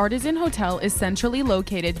Wi-Fi. The Artisan Hotel is centrally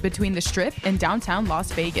located between the Strip and downtown Las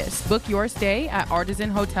Vegas. Book your stay at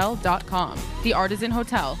artisanhotel.com. The Artisan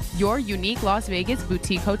Hotel, your unique Las Vegas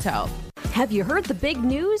boutique hotel. Have you heard the big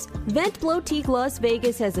news? Vent Blotique Las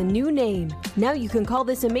Vegas has a new name. Now you can call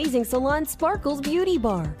this amazing salon Sparkles Beauty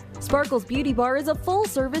Bar. Sparkles Beauty Bar is a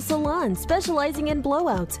full-service salon specializing in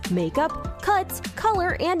blowouts, makeup, cuts,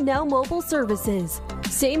 color, and now mobile services.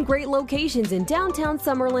 Same great locations in downtown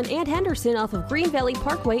Summerlin and Henderson off of Green Valley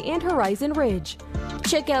Parkway and Horizon Ridge.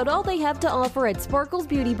 Check out all they have to offer at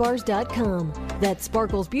sparklesbeautybars.com. That's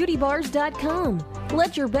sparklesbeautybars.com.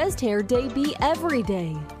 Let your best hair day be every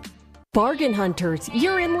day. Bargain hunters,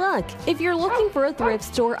 you're in luck. If you're looking for a thrift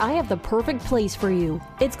store, I have the perfect place for you.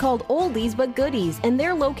 It's called Oldies But Goodies, and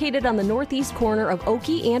they're located on the northeast corner of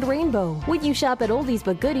Oakey and Rainbow. When you shop at Oldies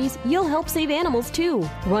But Goodies, you'll help save animals too.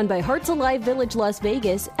 Run by Hearts Alive Village Las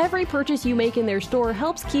Vegas, every purchase you make in their store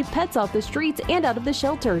helps keep pets off the streets and out of the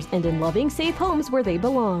shelters and in loving, safe homes where they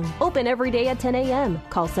belong. Open every day at 10 a.m.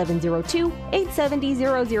 Call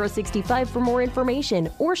 702-870-0065 for more information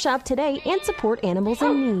or shop today and support animals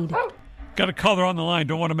in need. Got a caller on the line.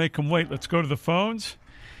 Don't want to make them wait. Let's go to the phones.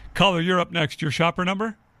 Caller, you're up next. Your shopper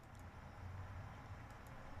number?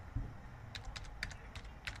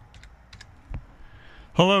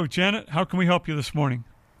 Hello, Janet. How can we help you this morning?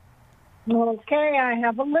 Okay, I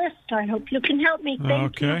have a list. I hope you can help me.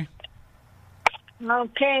 Thank you.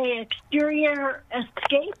 Okay, Exterior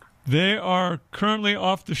Escape. They are currently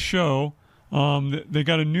off the show. They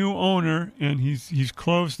got a new owner, and he's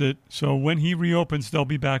closed it. So when he reopens, they'll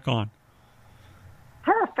be back on.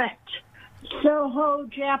 Perfect. Soho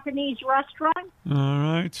Japanese Restaurant. All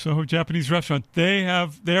right, Soho Japanese Restaurant. They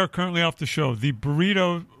are currently off the show. The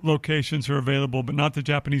burrito locations are available, but not the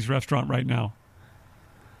Japanese restaurant right now.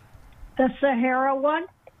 The Sahara one.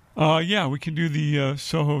 Yeah, we can do the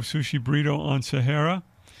Soho Sushi Burrito on Sahara.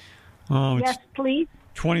 Yes, please.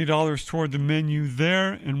 $20 toward the menu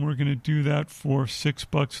there, and we're going to do that for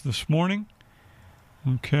 $6 this morning.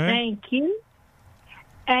 Okay. Thank you.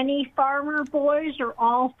 Any Farmer Boys or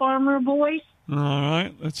all Farmer Boys? All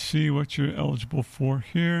right, let's see what you're eligible for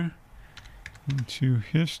here. Into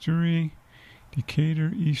history,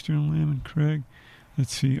 Decatur, Eastern, Lamb and Craig.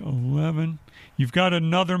 Let's see, 11. You've got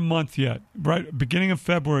another month yet. Right, beginning of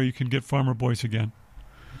February, you can get Farmer Boys again.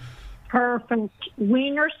 Perfect.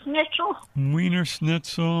 Wiener Schnitzel? Wiener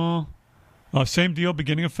Schnitzel. Same deal,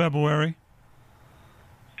 beginning of February.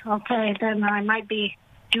 Okay, then I might be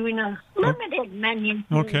doing a limited menu.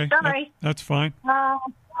 Okay, Sorry. That's fine.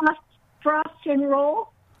 Frost and Roll?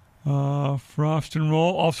 Frost and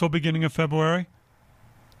Roll, also beginning of February.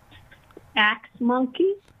 Axe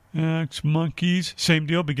Monkey? Monkeys, same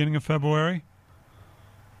deal, beginning of February.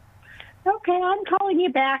 Okay, I'm calling you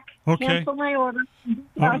back. Okay. Cancel my order.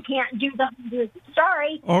 I can't do the 100.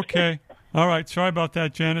 Sorry. Okay. All right. Sorry about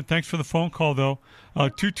that, Janet. Thanks for the phone call, though.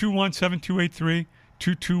 221-7283,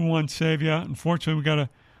 221-SAVE. Yeah, unfortunately, we got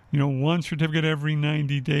one certificate every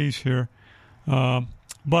 90 days here.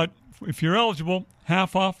 But if you're eligible,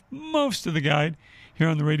 half off most of the guide here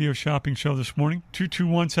on the Radio Shopping Show this morning.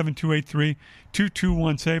 221-7283,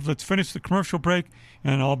 221-SAVE. Let's finish the commercial break,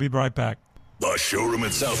 and I'll be right back. The showroom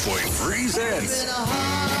at South Point presents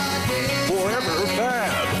Forever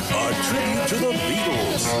Fab, a tribute to the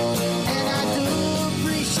Beatles.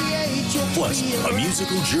 Plus, a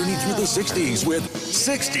musical journey through the 60s with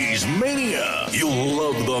 60s Mania. You'll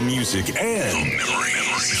love the music and the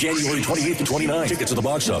memories. January 28th to 29th. Tickets at the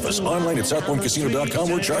box office. Online at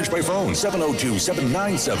SouthPointCasino.com or charged by phone.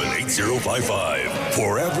 702-797-8055.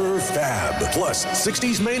 Forever Fab. Plus,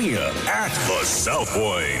 60s Mania at the South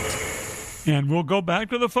Point. And we'll go back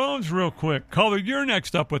to the phones real quick. Caller, you're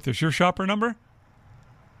next up with us. Your shopper number?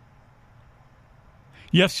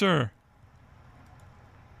 Yes, sir.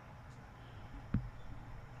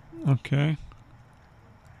 Okay.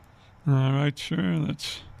 All right, sure.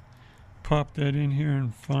 Let's pop that in here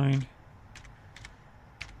and find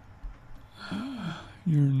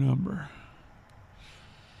your number.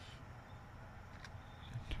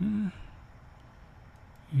 And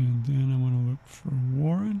then I want to look for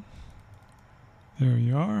Warren. There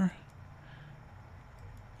you are.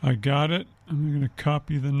 I got it. I'm going to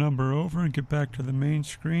copy the number over and get back to the main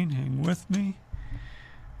screen. Hang with me.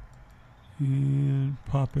 And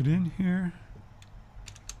pop it in here.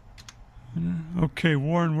 Okay,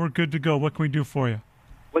 Warren, we're good to go. What can we do for you?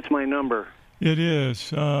 What's my number? It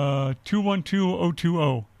is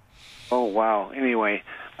 212-020. Oh, wow. Anyway,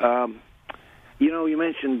 you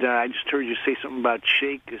mentioned, I just heard you say something about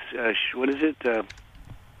Shake. What is it?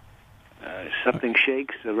 Something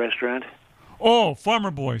Shakes, the restaurant? Oh,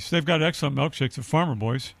 Farmer Boys. They've got excellent milkshakes at Farmer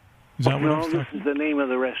Boys. Is that no, this is the name of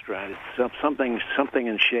the restaurant. It's something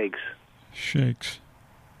in Shakes. Shakes.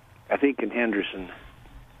 I think in Henderson.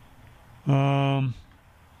 Was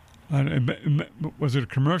it a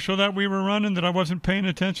commercial that we were running that I wasn't paying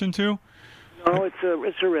attention to? No, it's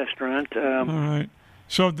a restaurant. All right.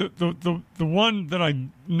 So the one that I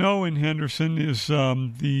know in Henderson is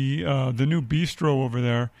the new bistro over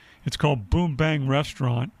there. It's called Boom Bang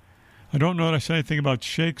Restaurant. I don't know that I said anything about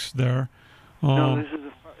Shakes there. No, this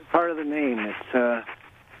is part of the name. But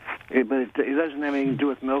it doesn't have anything to do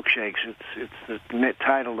with milkshakes. It's the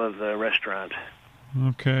title of the restaurant.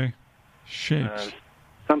 Okay, Shakes.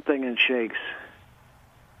 Something in Shakes.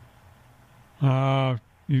 I'm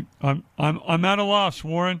at a loss,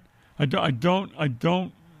 Warren. I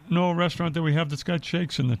don't know a restaurant that we have that's got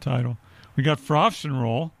Shakes in the title. We got Frost and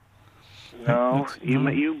Roll. No,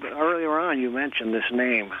 you earlier on you mentioned this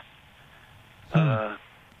name.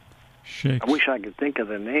 Shakes. I wish I could think of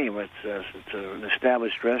the name. It's an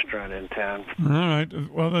established restaurant in town. All right.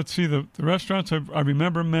 Well, let's see the restaurants I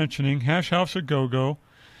remember mentioning. Hash House a Go-Go.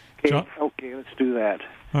 Okay, let's do that.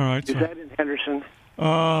 All right. Is that in Henderson?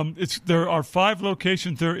 There are 5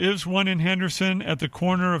 locations. There is one in Henderson at the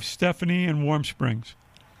corner of Stephanie and Warm Springs.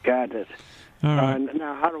 Got it. All right.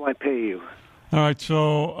 Now, how do I pay you? All right.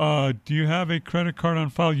 So, do you have a credit card on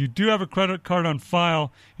file? You do have a credit card on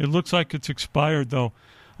file. It looks like it's expired, though.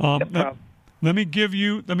 Let me give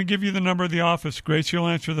you the number of the office. Gracie will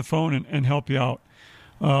answer the phone and help you out.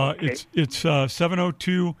 Okay. It's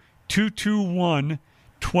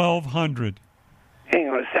 702-221-1200. Hang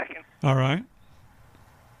on a second. All right.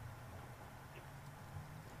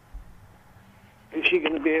 Is she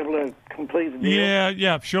going to be able to complete the deal?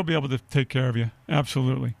 Yeah, she'll be able to take care of you.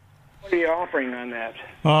 Absolutely. What are you offering on that?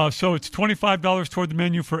 So it's $25 toward the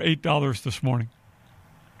menu for $8 this morning.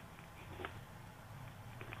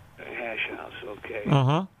 Hash House, okay.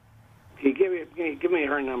 Uh-huh. Give me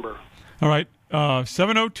her number. All right.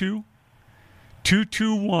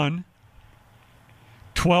 702-221-1200.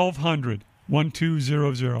 1200.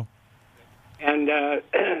 And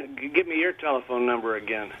give me your telephone number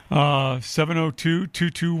again.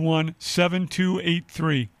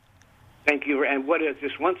 702-221-7283. Thank you. And what is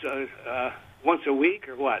this, once a week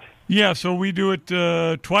or what? Yeah, so we do it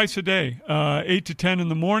twice a day, 8 to 10 in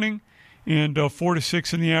the morning and 4 to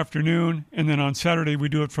 6 in the afternoon. And then on Saturday, we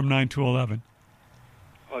do it from 9 to 11.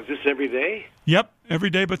 Oh, is this every day? Yep,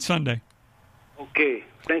 every day but Sunday. Okay.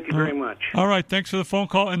 Thank you very much. All right, thanks for the phone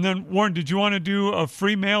call. And then, Warren, did you want to do a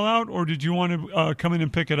free mail-out, or did you want to come in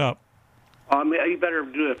and pick it up? You better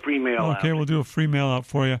do a free mail-out. Okay, we'll do a free mail-out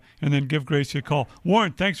for you, and then give Gracie a call.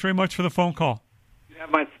 Warren, thanks very much for the phone call.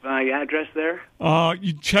 Got my address there?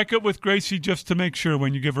 You check it with Gracie just to make sure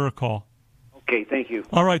when you give her a call. Okay, thank you.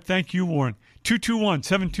 All right, thank you, Warren.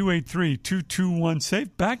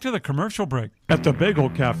 221-7283-221-SAVE. Back to the commercial break. At the Bagel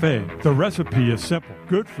Cafe, the recipe is simple.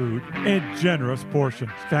 Good food in generous portions.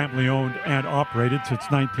 Family owned and operated since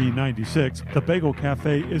 1996, the Bagel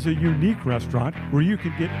Cafe is a unique restaurant where you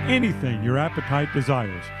can get anything your appetite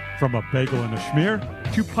desires. From a bagel and a schmear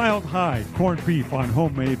to piled high corned beef on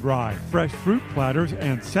homemade rye, fresh fruit platters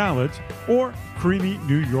and salads, or creamy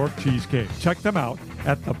New York cheesecake. Check them out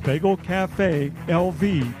at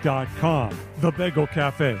thebagelcafeLV.com. The Bagel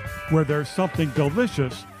Cafe, where there's something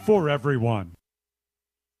delicious for everyone.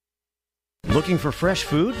 Looking for fresh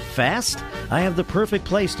food? Fast? I have the perfect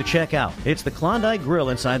place to check out. It's the Klondike Grill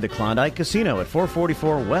inside the Klondike Casino at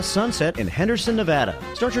 444 West Sunset in Henderson, Nevada.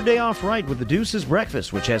 Start your day off right with the Deuce's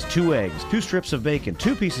Breakfast, which has 2 eggs, 2 strips of bacon,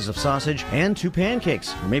 2 pieces of sausage, and 2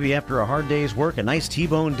 pancakes. Or maybe after a hard day's work, a nice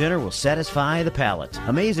T-bone dinner will satisfy the palate.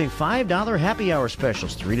 Amazing $5 happy hour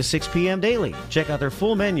specials 3 to 6 p.m. daily. Check out their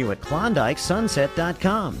full menu at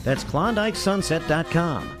KlondikeSunset.com. That's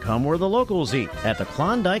KlondikeSunset.com. Come where the locals eat at the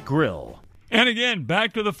Klondike Grill. And again,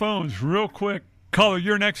 back to the phones real quick. Caller,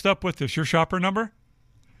 you're next up with this. Your shopper number?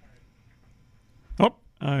 Oh,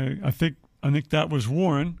 I think that was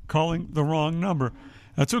Warren calling the wrong number.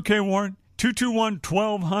 That's okay, Warren.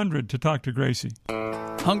 221-1200 to talk to Gracie.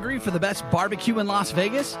 Hungry for the best barbecue in Las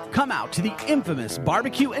Vegas? Come out to the infamous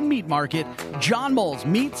barbecue and meat market, John Moles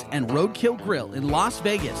Meats and Roadkill Grill in Las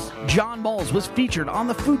Vegas. John Moles was featured on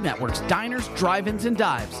the Food Network's Diners, Drive-Ins, and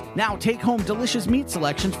Dives. Now take home delicious meat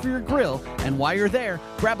selections for your grill, and while you're there,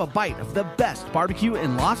 grab a bite of the best barbecue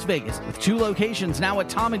in Las Vegas. With 2 locations now at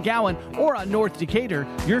Tom and Gowan or on North Decatur,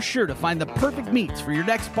 you're sure to find the perfect meats for your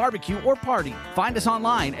next barbecue or party. Find us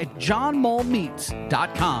online at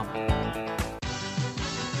johnmolemeats.com.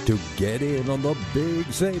 To get in on the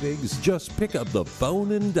big savings, just pick up the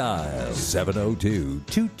phone and dial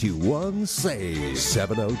 702-221-SAVE.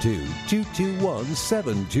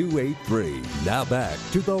 702-221-7283. Now back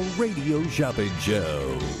to the Radio Shopping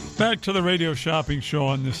Show. Back to the Radio Shopping Show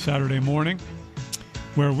on this Saturday morning,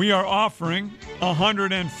 where we are offering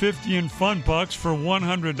 $150 in fun bucks for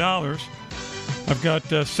 $100. I've got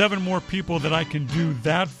 7 more people that I can do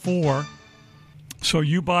that for. So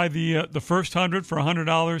you buy the first 100 for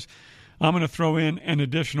 $100. I'm going to throw in an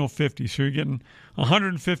additional 50. So you're getting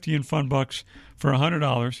 150 in fun bucks for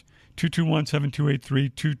 $100.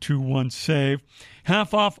 221-7283-221-SAVE.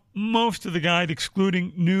 Half off most of the guide,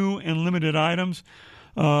 excluding new and limited items.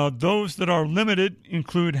 Those that are limited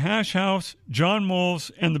include Hash House, John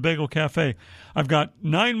Moles, and the Bagel Cafe. I've got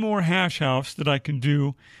 9 more Hash House that I can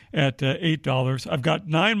do at $8. I've got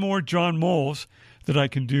 9 more John Moles that I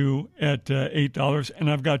can do at $8,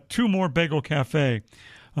 and I've got 2 more Bagel Cafe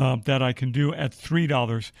that I can do at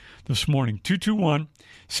 $3 this morning.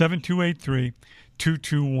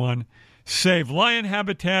 221-7283-221-SAVE. Lion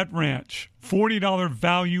Habitat Ranch, $40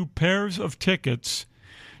 value pairs of tickets.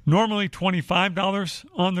 Normally $25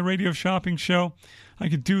 on the Radio Shopping Show. I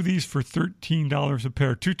could do these for $13 a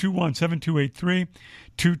pair.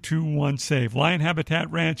 221-7283-221-SAVE. Lion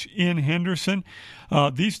Habitat Ranch in Henderson.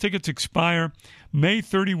 These tickets expire May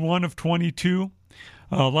 31 of 22.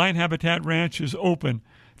 Lion Habitat Ranch is open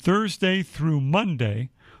Thursday through Monday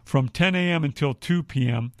from 10 a.m. until 2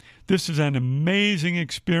 p.m. This is an amazing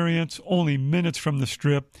experience, only minutes from the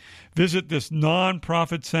Strip. Visit this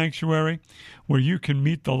non-profit sanctuary where you can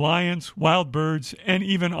meet the lions, wild birds, and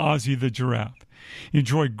even Ozzie the giraffe.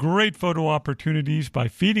 Enjoy great photo opportunities by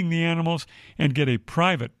feeding the animals and get a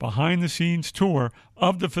private behind-the-scenes tour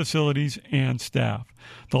of the facilities and staff.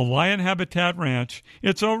 The Lion Habitat Ranch,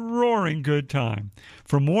 it's a roaring good time.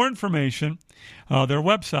 For more information, their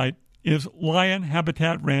website is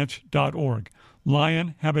lionhabitatranch.org.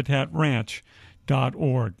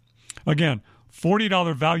 lionhabitatranch.org. Again,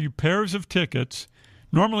 $40 value pairs of tickets,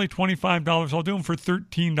 normally $25. I'll do them for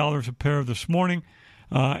 $13 a pair this morning.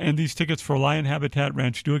 And these tickets for Lion Habitat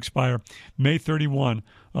Ranch do expire May 31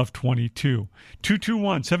 of 22.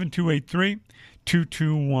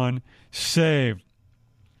 221-7283-221-SAVE.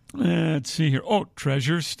 Let's see here. Oh,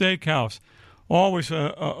 Treasure's Steakhouse. Always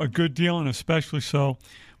a good deal, and especially so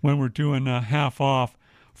when we're doing half off.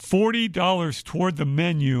 $40 toward the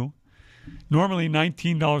menu. Normally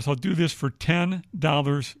 $19. I'll do this for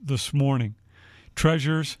 $10 this morning.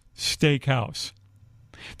 Treasure's Steakhouse.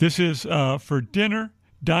 This is for dinner,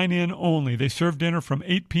 dine-in only. They serve dinner from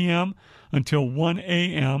 8 p.m. until 1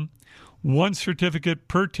 a.m. 1 certificate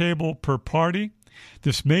per table per party.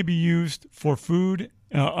 This may be used for food.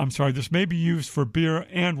 This may be used for beer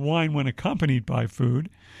and wine when accompanied by food.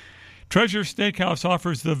 Treasure Steakhouse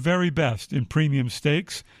offers the very best in premium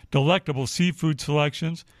steaks, delectable seafood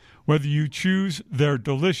selections, whether you choose their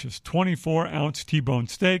delicious 24-ounce T-bone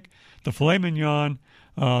steak, the filet mignon,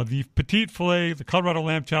 the petite filet, the Colorado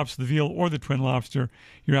lamb chops, the veal, or the twin lobster,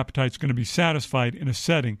 your appetite's going to be satisfied in a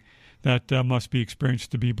setting that must be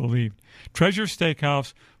experienced to be believed. Treasure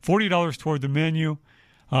Steakhouse, $40 toward the menu,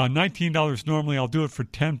 $19 normally. I'll do it for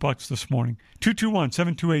 $10 this morning.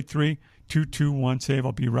 221-7283-221-SAVE.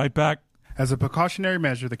 I'll be right back. As a precautionary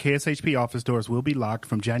measure, the KSHP office doors will be locked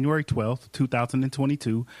from January 12th,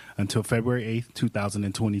 2022 until February 8th,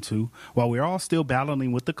 2022. While we are all still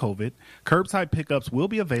battling with the COVID, curbside pickups will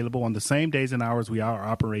be available on the same days and hours we are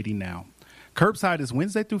operating now. Curbside is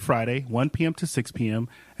Wednesday through Friday, 1 p.m. to 6 p.m.,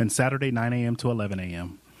 and Saturday, 9 a.m. to 11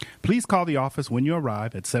 a.m. Please call the office when you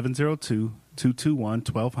arrive at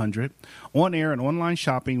 702-221-1200. On-air and online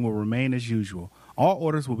shopping will remain as usual. All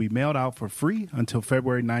orders will be mailed out for free until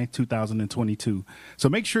February 9th, 2022. So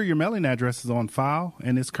make sure your mailing address is on file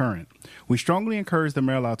and is current. We strongly encourage the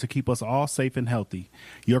mail out to keep us all safe and healthy.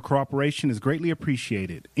 Your cooperation is greatly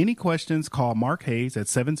appreciated. Any questions, call Mark Hayes at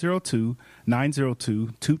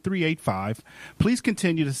 702-902-2385. Please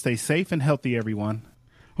continue to stay safe and healthy, everyone.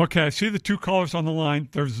 Okay, I see the two callers on the line.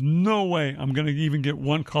 There's no way I'm going to even get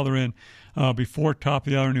one caller in before top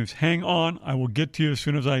of the hour news. Hang on. I will get to you as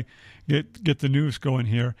soon as I get the news going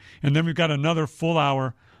here. And then we've got another full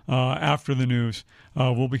hour after the news.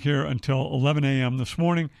 We'll be here until 11 a.m. this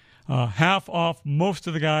morning. Half off most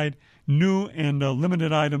of the guide, new and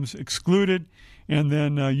limited items excluded. And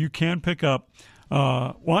then you can pick up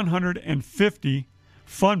 150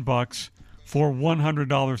 fun bucks for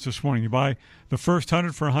 $100 this morning. You buy the first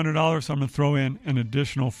 100 for $100, I'm going to throw in an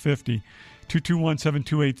additional 50.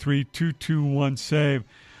 221-7283-221-SAVE.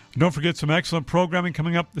 Don't forget some excellent programming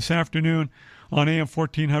coming up this afternoon on AM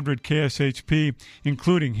 1400 KSHP,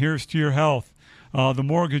 including Here's to Your Health, The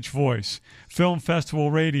Mortgage Voice, Film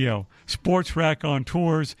Festival Radio, Sports Rack on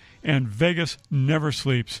Tours, and Vegas Never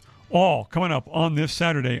Sleeps. All coming up on this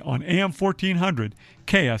Saturday on AM 1400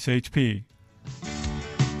 KSHP.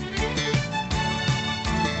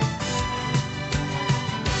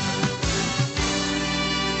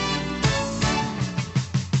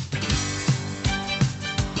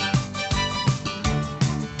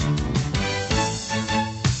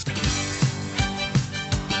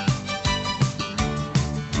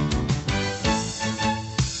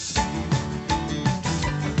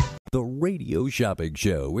 The Radio Shopping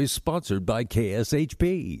Show is sponsored by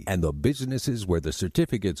KSHP and the businesses where the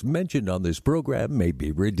certificates mentioned on this program may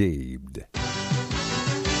be redeemed.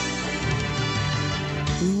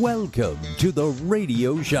 Welcome to the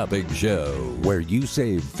Radio Shopping Show, where you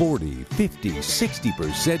save 40, 50,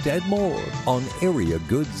 60% and more on area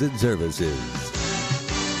goods and services.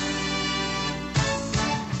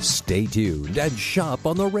 Stay tuned and shop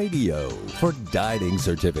on the radio for dining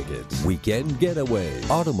certificates, weekend getaway,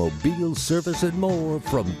 automobile service, and more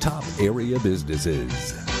from top area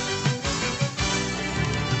businesses.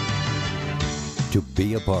 To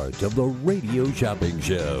be a part of the Radio Shopping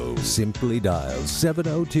Show, simply dial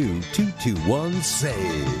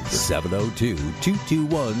 702-221-SAVE,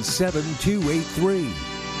 702-221-7283.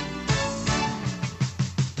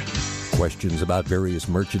 Questions about various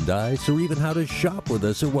merchandise or even how to shop with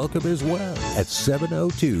us are welcome as well at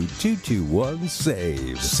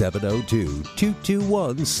 702-221-SAVE,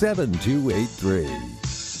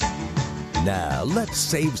 702-221-7283. Now, let's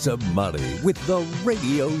save some money with the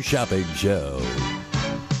Radio Shopping Show.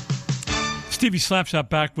 Stevie Slapshot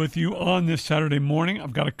back with you on this Saturday morning.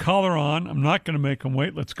 I've got a caller on. I'm not going to make him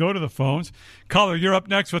wait. Let's go to the phones. Caller, you're up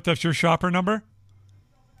next. What's your shopper number?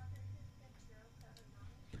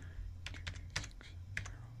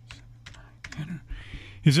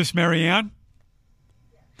 Is this Marianne?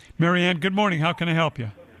 Marianne, good morning. How can I help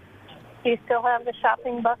you? Do you still have the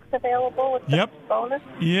shopping bucks available with the bonus?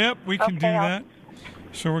 Yep, we can do that.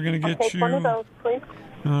 So we're going to get you... one of those, please.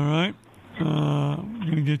 All right. We're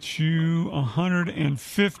going to get you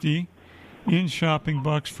 150 in shopping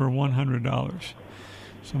bucks for $100.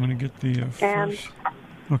 So I'm going to get the first...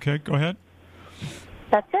 Okay, go ahead.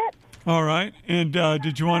 That's it. All right. And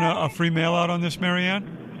did you want a free mail out on this,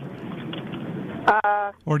 Marianne?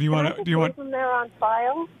 Or do you want leave them there on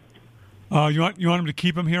file? You want them to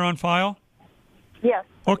keep them here on file? Yes.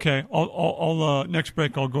 Okay. I'll next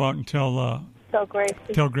break I'll go out and tell Gracie.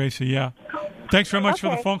 Tell Gracie, yeah. Thanks very much for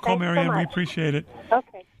the phone call, Marianne. So we appreciate it.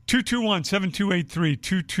 Okay.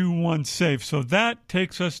 221-7283-221-SAVE. So that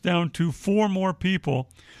takes us down to 4 more people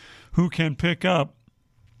who can pick up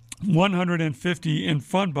 150 in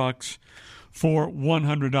fun bucks for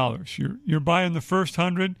 $100. You're buying the first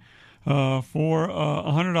 100 for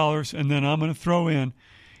 $100, and then I'm going to throw in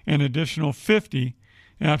an additional $50,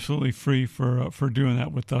 absolutely free for doing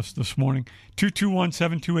that with us this morning.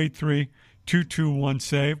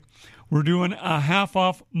 221-7283-221-SAVE. We're doing a half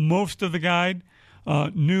off most of the guide.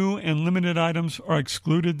 New and limited items are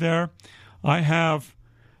excluded there. I have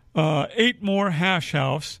 8 more Hash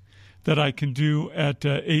House that I can do at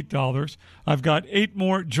 $8. I've got 8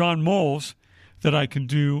 more John Moles that I can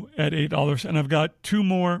do at $8, and I've got 2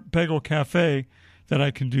 more Bagel Cafe that I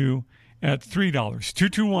can do at $3.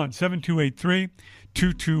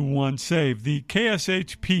 221-7283-221-SAVE. The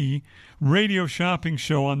KSHP radio shopping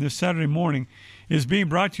show on this Saturday morning is being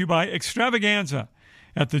brought to you by Extravaganza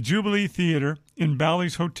at the Jubilee Theater in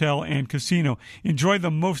Bally's Hotel and Casino. Enjoy the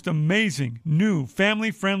most amazing, new,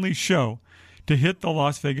 family-friendly show to hit the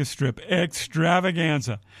Las Vegas Strip.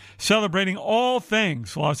 Extravaganza, celebrating all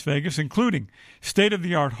things Las Vegas, including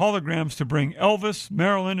state-of-the-art holograms to bring Elvis,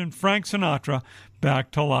 Marilyn, and Frank Sinatra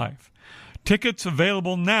back to life. Tickets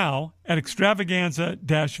available now at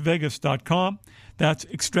extravaganza-vegas.com. That's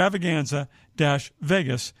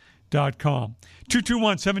extravaganza-vegas.com.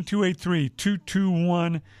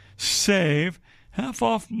 221-7283-221-SAVE. Half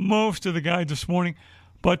off most of the guide this morning,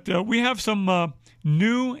 but we have some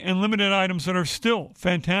new and limited items that are still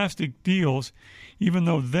fantastic deals, even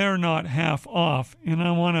though they're not half off, and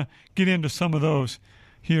I want to get into some of those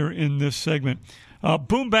here in this segment.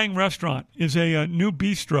 Boom Bang Restaurant is a new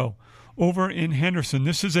bistro over in Henderson.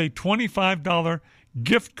 This is a $25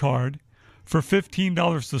 gift card for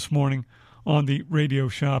 $15 this morning on the radio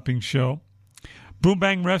shopping show. Boom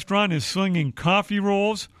Bang Restaurant is slinging coffee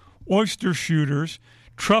rolls, oyster shooters,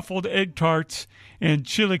 truffled egg tarts, and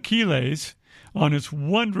chilaquiles on its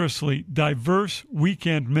wondrously diverse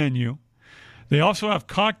weekend menu. They also have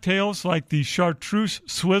cocktails like the Chartreuse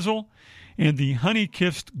Swizzle and the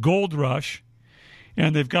Honey-Kissed Gold Rush.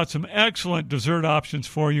 And they've got some excellent dessert options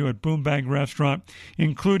for you at Boom Bang Restaurant,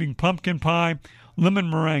 including pumpkin pie, lemon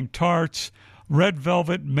meringue tarts, red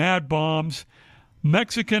velvet mad bombs,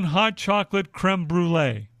 Mexican hot chocolate creme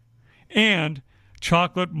brulee, and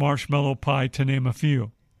chocolate marshmallow pie, to name a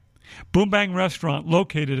few. Boom Bang Restaurant,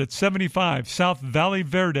 located at 75 South Valley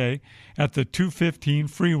Verde at the 215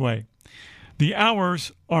 freeway. The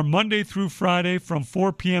hours are Monday through Friday from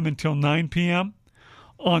 4 p.m. until 9 p.m.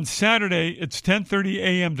 On Saturday, it's 10:30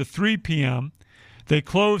 a.m. to 3 p.m. They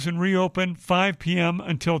close and reopen 5 p.m.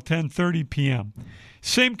 until 10:30 p.m.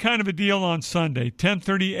 Same kind of a deal on Sunday,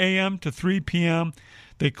 10:30 a.m. to 3 p.m.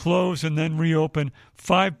 They close and then reopen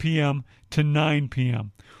 5 p.m. to 9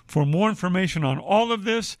 p.m. For more information on all of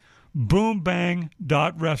this,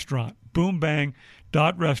 boombang.restaurant.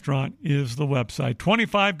 Boombang.restaurant is the website.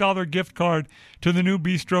 $25 gift card to the new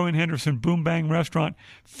bistro in Henderson, Boom Bang Restaurant.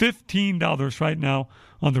 $15 right now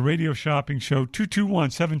on the radio shopping show.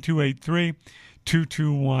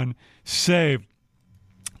 221-7283-221-SAVE.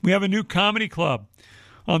 We have a new comedy club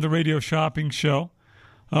on the radio shopping show.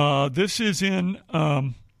 This is in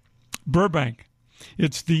Burbank.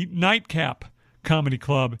 It's the Nightcap Comedy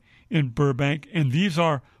Club in Burbank, and these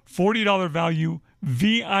are $40 value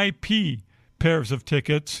VIP pairs of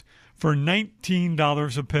tickets for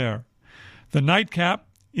 $19 a pair. The Nightcap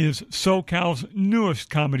is SoCal's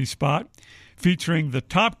newest comedy spot, featuring the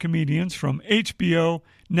top comedians from HBO,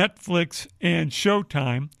 Netflix, and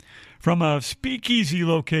Showtime, from a speakeasy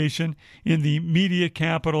location in the media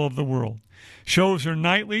capital of the world. Shows are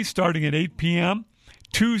nightly, starting at 8 p.m.,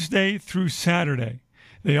 Tuesday through Saturday.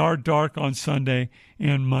 They are dark on Sunday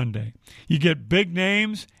and Monday. You get big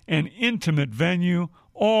names, an intimate venue,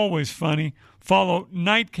 always funny. Follow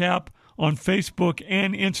Nightcap on Facebook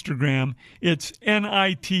and Instagram. It's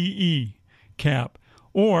NITE Cap.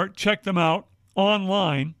 Or check them out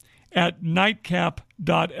online at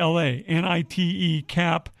nightcap.la, NITE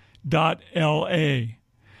cap.la.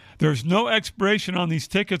 There's no expiration on these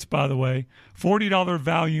tickets, by the way. $40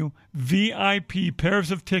 value VIP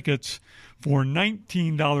pairs of tickets for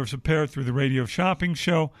 $19 a pair through the radio shopping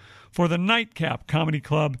show for the Nightcap Comedy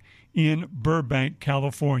Club in Burbank,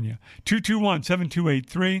 California.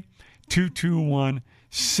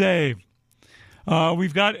 221-7283-221-SAVE.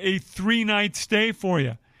 We've got a 3-night stay for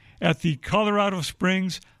you at the Colorado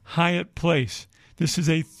Springs Hyatt Place. This is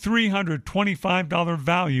a $325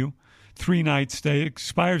 value 3-night stay. It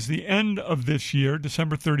expires the end of this year,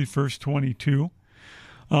 December 31st, 22.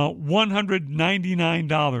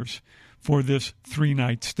 $199 for this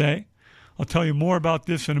 3-night stay. I'll tell you more about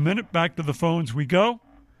this in a minute. Back to the phones we go.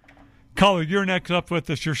 Caller, you're next up with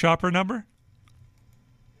us. Your shopper number?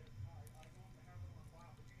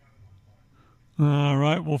 All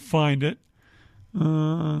right, we'll find it.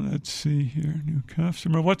 Let's see here. New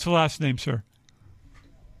customer. What's the last name, sir?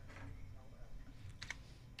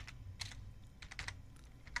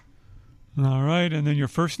 All right, and then your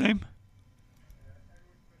first name?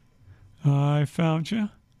 I found you.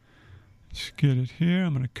 Let's get it here.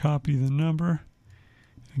 I'm going to copy the number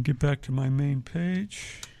and get back to my main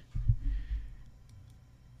page.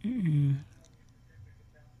 Yeah,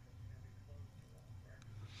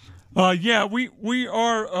 we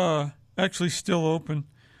are actually still open,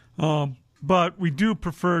 but we do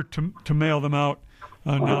prefer to mail them out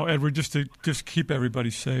now, Edward, just to keep everybody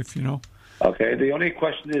safe, you know. Okay. The only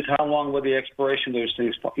question is, how long will the expiration of those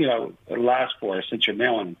things, last for since you're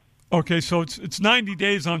mailing them? Okay, so it's 90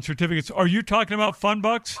 days on certificates. Are you talking about Fun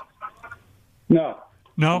Bucks? No.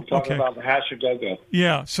 No? I'm talking Okay. about the Hash or Go-Go.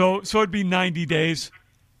 Yeah, so it'd be 90 days.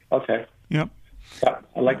 Okay. Yep.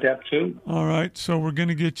 I like that too. All right, so we're going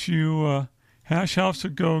to get you Hash House a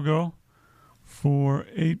Go-Go for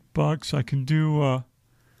 $8. I can do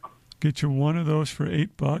get you one of those for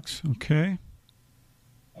 $8. Okay.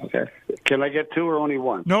 Okay. Can I get two or only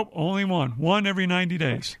one? Nope, only one. One every 90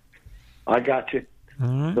 days. I got you. All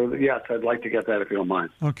right. So, yes, I'd like to get that if you don't mind.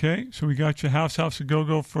 Okay, so we got you House a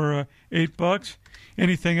Go-Go for $8.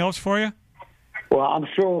 Anything else for you? Well, I'm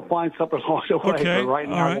sure we'll find something along the way. Okay. But right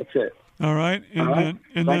now, that's it. All right, and All right.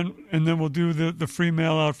 then we'll do the free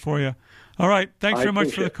mail out for you. All right, thanks I very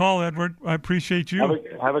much for the appreciate it. call, Edward. I appreciate you.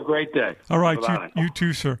 Have a great day. All right, Bye-bye. you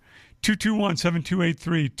too, sir.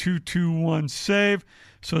 221-7283-221-SAVE.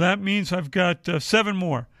 So that means I've got 7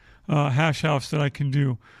 more Hash House that I can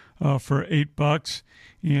do for $8.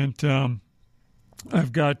 And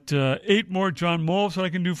I've got 8 more John Moles that I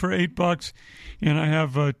can do for $8. And I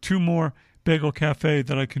have 2 more Bagel Cafe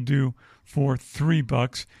that I can do for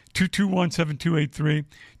 $3.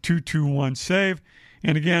 221-7283-221-SAVE.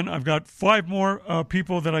 And again, I've got 5 more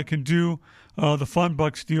people that I can do the Fun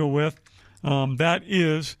Bucks deal with. That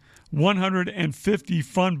is 150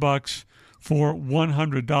 Fun Bucks for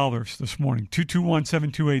 $100 this morning.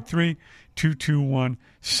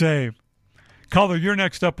 221-7283-221-SAVE. Caller, you're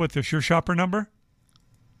next up with us. Your shopper number?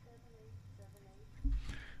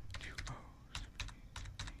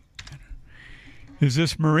 Is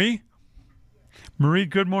this Marie? Marie,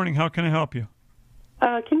 good morning. How can I help you?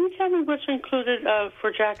 Can you tell me what's included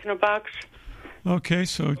for Jack in the Box? Okay,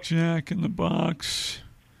 so Jack in the Box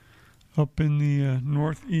up in the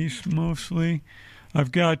northeast mostly.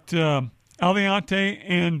 I've got Aliante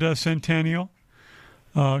and Centennial,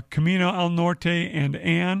 Camino al Norte and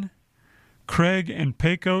Ann, Craig and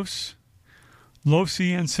Pecos,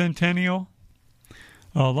 Losi and Centennial,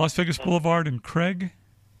 Las Vegas Boulevard and Craig,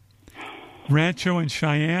 Rancho and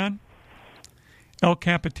Cheyenne, El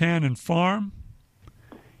Capitan and Farm,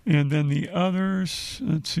 and then the others,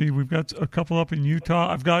 let's see, we've got a couple up in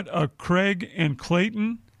Utah. I've got Craig and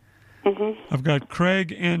Clayton. Mm-hmm. I've got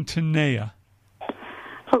Craig and Tenaya.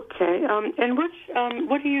 Okay. And what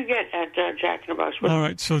do you get at Jack in the Box? All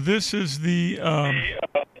right, so this is the...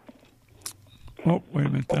 oh, wait a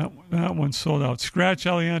minute. That one sold out. Scratch,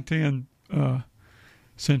 Aliante, and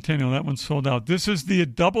Centennial. That one sold out. This is the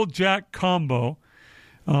Double Jack Combo.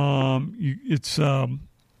 It's a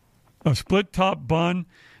split top bun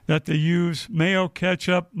that they use mayo,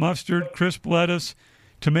 ketchup, mustard, crisp lettuce,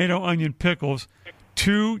 tomato, onion, pickles,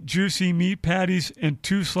 2 juicy meat patties, and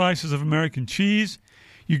 2 slices of American cheese.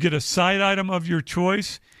 You get a side item of your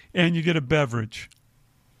choice, and you get a beverage.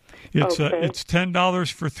 It's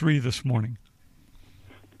 $10 for 3 this morning.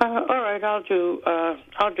 All right, I'll do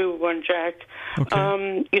 1 Jack.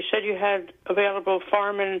 Okay. You said you had available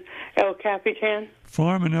Farm and El Capitan?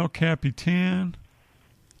 Farm and El Capitan.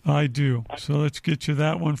 I do. So let's get you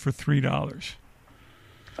that one for $3.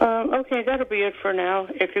 Okay, that'll be it for now,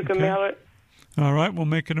 if you can mail it. All right, we'll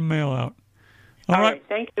make it a mail out. All right,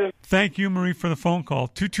 thank you. Thank you, Marie, for the phone call.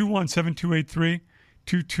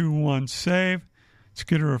 221-7283-221-SAVE. Let's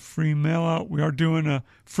get her a free mail out. We are doing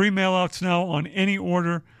free mail outs now on any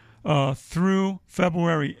order through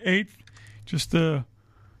February 8th, just to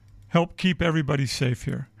help keep everybody safe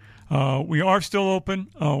here. We are still open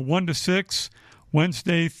 1 to 6,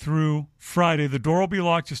 Wednesday through Friday. The door will be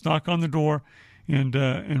locked. Just knock on the door, and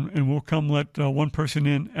we'll come let one person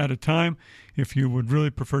in at a time if you would really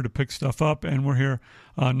prefer to pick stuff up. And we're here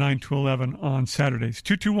 9 to 11 on Saturdays.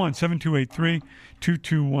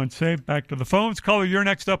 221-7283-221-SAVE. Back to the phones. Caller, you're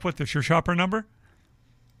next up with us. Your shopper number?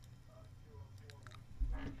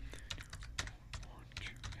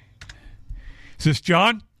 Is this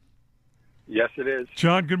John? Yes, it is.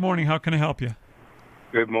 John, good morning. How can I help you?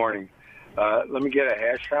 Good morning. Let me get a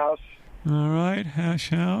Hash House. All right, Hash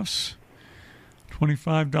House.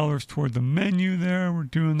 $25 toward the menu there. We're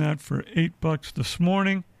doing that for $8 this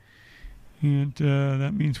morning. And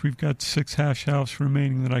that means we've got 6 Hash House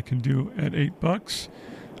remaining that I can do at $8.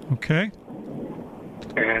 Okay.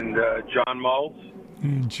 And John Moles.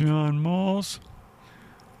 And John Moles.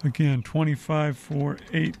 Again, 25 for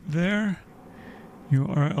 8 there. You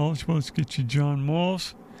are eligible. Let's get you John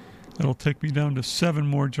Moles. That'll take me down to 7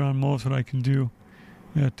 more John Moles that I can do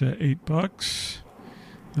at $8.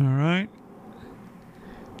 All right.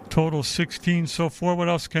 Total 16 so far. What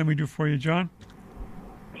else can we do for you, John?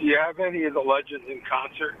 Do you have any of the Legends in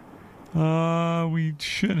concert? We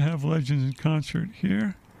should have Legends in concert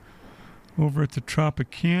here over at the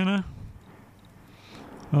Tropicana.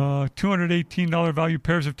 $218 value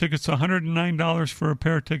pairs of tickets, $109 for a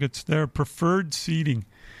pair of tickets. They're preferred seating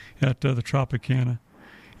at the Tropicana.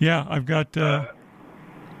 Yeah, I've got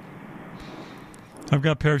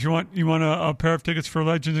pairs. You want a pair of tickets for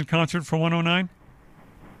Legends in concert for $109?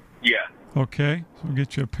 Yeah. Okay, so we'll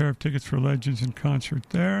get you a pair of tickets for Legends in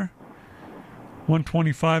concert there.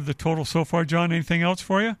 $125 the total so far. John, anything else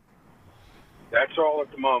for you? That's all at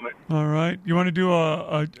the moment. All right. You want to do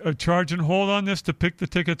a charge and hold on this to pick the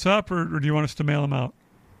tickets up, or do you want us to mail them out?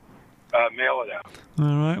 Mail it out.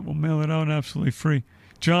 All right. We'll mail it out absolutely free.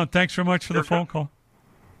 John, thanks very much for the phone call.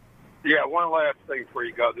 Yeah, one last thing before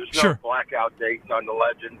you go. There's no Sure. blackout dates on the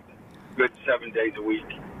Legends. Good 7 days a week.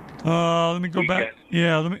 Let me go back.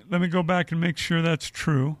 Yeah, let me go back and make sure that's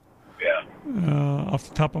true. Yeah. Off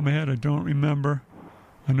the top of my head, I don't remember.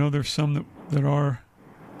 I know there's some that are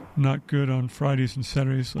not good on Fridays and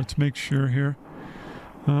Saturdays. Let's make sure here.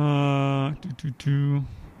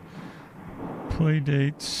 Play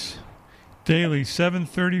dates. Daily,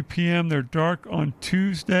 7:30 p.m. They're dark on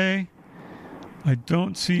Tuesday. I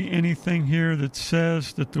don't see anything here that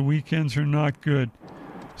says that the weekends are not good.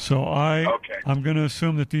 So I'm going to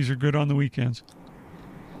assume that these are good on the weekends.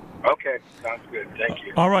 Okay, sounds good. Thank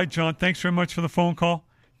you. All right, John. Thanks very much for the phone call.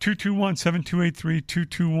 221-7283,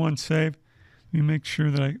 221-SAVE. Let me make sure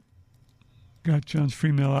that I got John's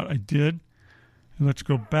free mail out. I did. And let's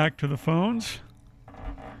go back to the phones.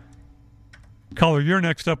 Caller, you're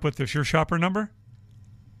next up with this. Your shopper number?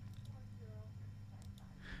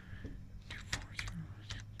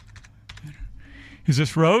 Is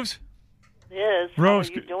this Rose? It is. Rose,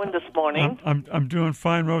 how are you doing this morning? I'm doing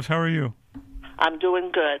fine, Rose. How are you? I'm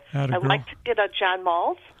doing good. Atta I would girl. like to get a John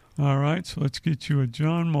Moles. All right, so let's get you a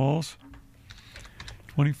John Moles.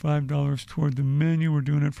 $25 toward the menu. We're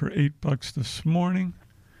doing it for $8 this morning.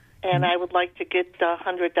 And I would like to get the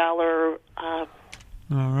 $100. All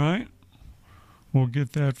right. We'll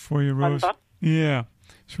get that for you, Rose. $100? Yeah.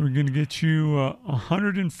 So we're going to get you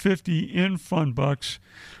 150 in fun bucks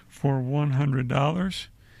for $100.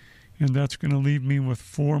 And that's going to leave me with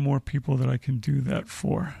 4 more people that I can do that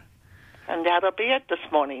for. And that'll be it this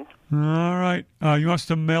morning. All right. You want us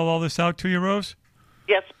to mail all this out to you, Rose?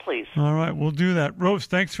 Yes, please. All right. We'll do that. Rose,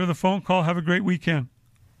 thanks for the phone call. Have a great weekend.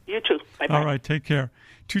 You too. Bye-bye. All right. Take care.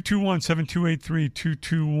 221-7283,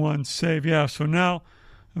 221-SAVE. Yeah, so now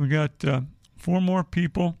we got 4 more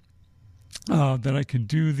people that I can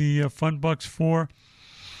do the fun bucks for.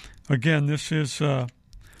 Again, this is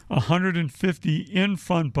 150 in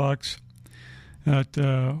fun bucks that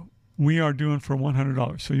we are doing for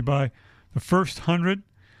 $100. So you buy the first 100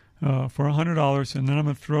 for $100, and then I'm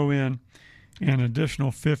going to throw in an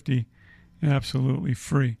additional 50 absolutely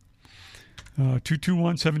free.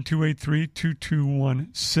 221-7283,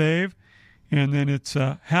 221-SAVE. And then it's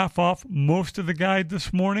half off most of the guide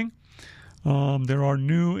this morning. There are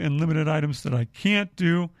new and limited items that I can't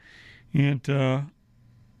do. And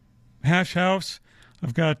Hash House,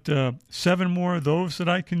 I've got 7 more of those that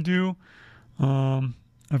I can do.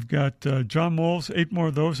 I've got John Moles, 8 more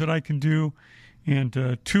of those that I can do,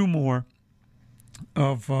 and 2 more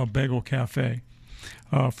of Bagel Cafe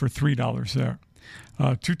for $3 there.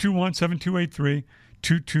 221-7283,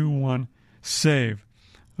 221-SAVE.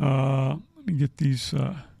 Let me get these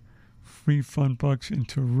free fun bucks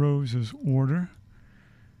into Rose's order.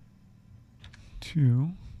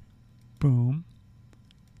 2, boom,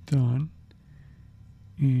 done.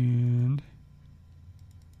 And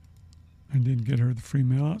I didn't get her the free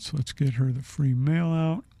mail out, so let's get her the free mail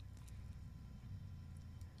out.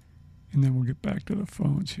 And then we'll get back to the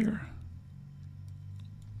phones here.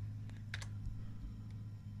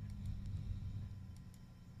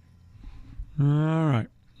 All right.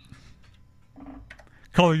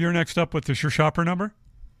 Caller, you're next up with this. Your shopper number?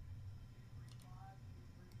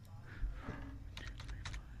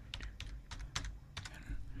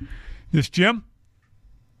 This Jim?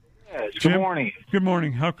 Yes, Jim? good morning. Good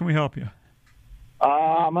morning. How can we help you?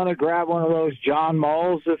 I'm going to grab one of those John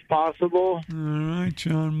Moles if possible. All right,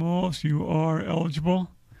 John Moles, you are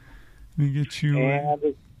eligible. Let me get you.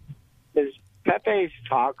 And is Pepe's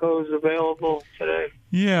Tacos available today?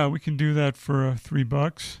 Yeah, we can do that for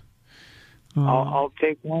 $3. I'll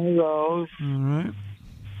take one of those. All right.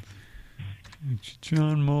 It's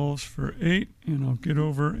John Moles for 8, and I'll get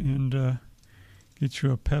over and get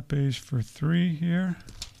you a Pepe's for 3 here.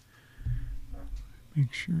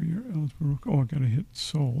 Make sure you're eligible. Oh, I got to hit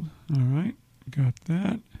sold. All right, got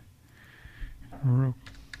that. Real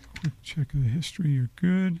quick check of the history. You're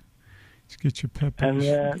good. Let's get you Pepe's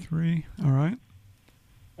for 3. All right.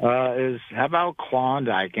 How about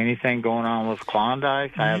Klondike? Anything going on with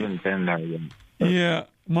Klondike? I haven't been there yet. Yeah,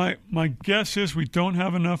 my guess is we don't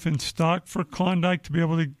have enough in stock for Klondike to be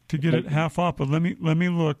able to get it half off. But let me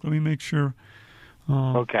look. Let me make sure.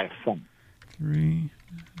 Okay. 3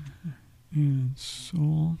 and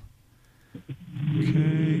sold. Okay,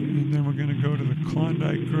 and then we're going to go to the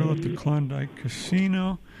Klondike Grill at the Klondike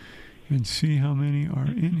Casino and see how many are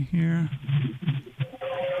in here.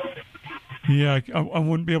 Yeah, I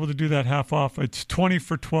wouldn't be able to do that half off. It's 20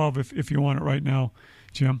 for 12 if you want it right now,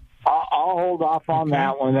 Jim. I'll hold off on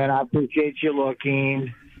that one. Then I appreciate you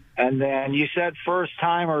looking. And then you said first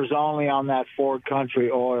timers only on that Ford Country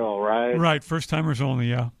Oil, right? Right, first timers only.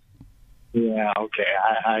 Yeah. Yeah.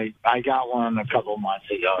 Okay. I got one a couple months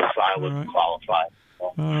ago, so I wouldn't qualify.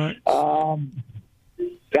 All right.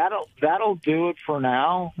 That'll do it for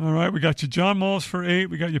now. All right. We got you John Moles for 8.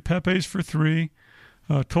 We got you Pepe's for 3.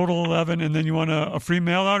 Total 11. And then you want a free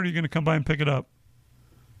mail out, or are you going to come by and pick it up?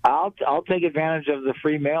 I'll take advantage of the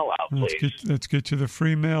free mail out, please. Let's get you the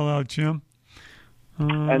free mail out, Jim.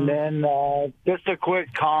 And then just a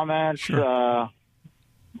quick comment. Sure.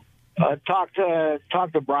 Talked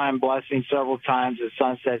to Brian Blessing several times at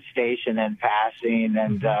Sunset Station in passing,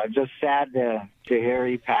 and just sad to hear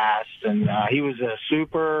he passed. And he was a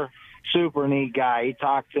super neat guy. He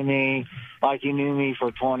talked to me like he knew me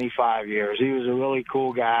for 25 years. He was a really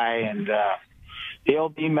cool guy, and he'll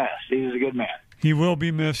be missed. He was a good man. He will be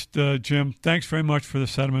missed, Jim. Thanks very much for the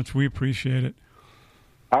sentiments. We appreciate it.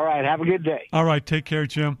 All right. Have a good day. All right. Take care,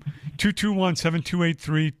 Jim.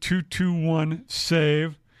 221-7283,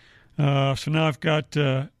 221-SAVE. So now I've got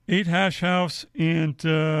 8 Hash House and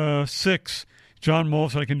 6 John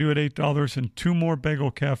Moles. I can do at $8 and 2 more Bagel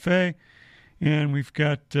Cafe. And we've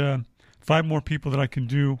got 5 more people that I can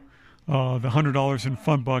do the $100 in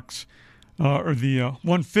Fun Bucks. Or the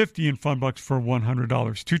 $150 in Fun Bucks for $100.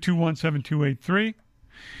 221-7283.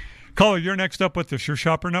 Caller, you're next up with the Sure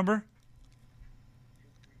Shopper number.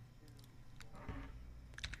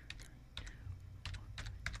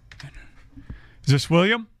 Is this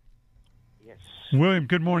William? Yes. William,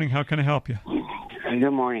 good morning. How can I help you? Good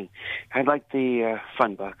morning. I'd like the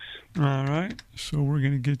Fun Bucks. All right. So we're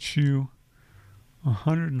going to get you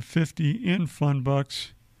 150 in Fun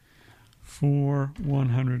Bucks for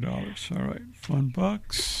 $100. All right, Fun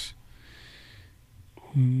Bucks.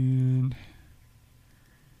 And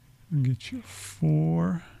we'll get you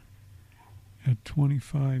 4 at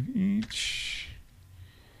 25 each.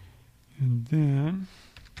 And then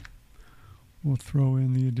we'll throw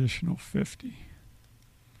in the additional 50.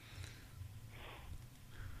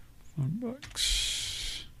 Fun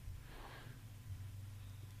Bucks.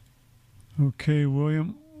 Okay,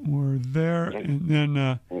 William, we're there. And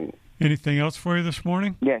then anything else for you this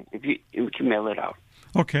morning? Yeah, if you can mail it out.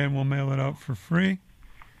 Okay, and we'll mail it out for free.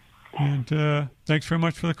 And thanks very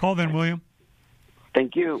much for the call then, William.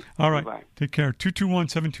 Thank you. All right. Bye-bye. Take care.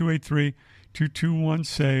 221-7283,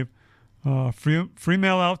 221-SAVE. Free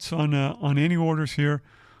mail outs on any orders here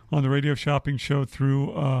on the Radio Shopping Show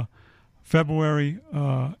through February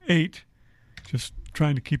 8. Just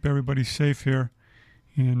trying to keep everybody safe here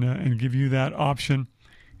and give you that option.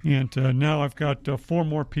 And now I've got 4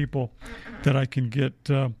 more people that I can get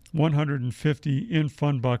 150 in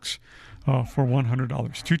Fun Bucks for $100.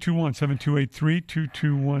 221-7283,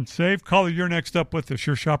 221-SAVE. Caller, you're next up with the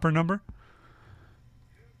Sure Shopper number.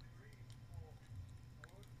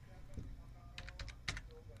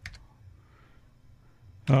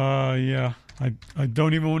 Yeah, I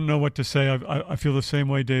don't even know what to say. I feel the same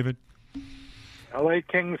way, David. L.A.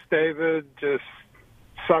 Kings, David, just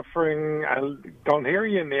suffering. I don't hear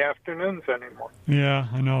you in the afternoons anymore. Yeah,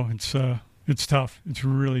 I know. It's tough. It's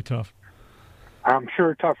really tough. I'm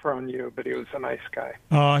sure tougher on you, but he was a nice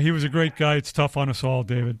guy. He was a great guy. It's tough on us all,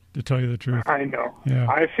 David, to tell you the truth. I know. Yeah.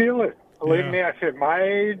 I feel it. Believe me, I feel it. At my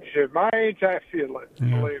age, I feel it.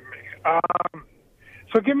 Yeah. Believe me.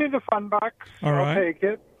 So give me the Fun Box. All right. I'll take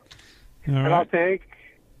it. All and right.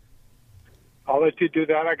 I'll let you do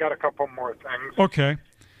that. I got a couple more things. Okay.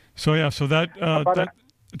 So that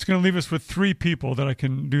it's going to leave us with 3 people that I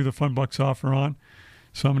can do the Fun Bucks offer on.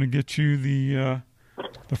 So I'm going to get you the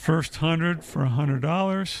first 100 for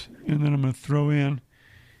 $100, and then I'm going to throw in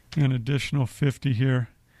an additional 50 here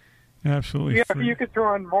Absolutely Yeah, free. you could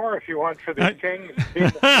throw in more if you want for the Kings. Being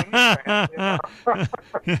the Kings fan,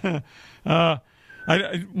 you know.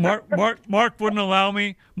 Mark wouldn't allow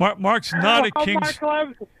me. Mark's not a Kings.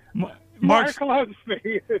 Mark loves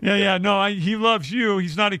me. Yeah. No, he loves you.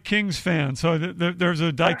 He's not a Kings fan, so there's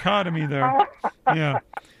a dichotomy there. Yeah.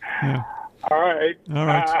 All right. All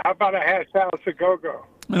right. How about a hash house a go-go?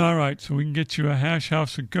 All right, so we can get you a hash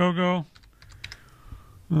house a go-go.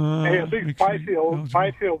 Hey, at least Byfield's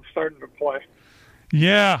starting to play.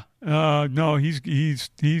 Yeah. No, he's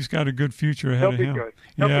got a good future ahead He'll of be him. good.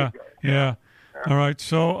 He'll be good. Yeah. All right.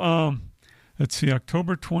 So let's see,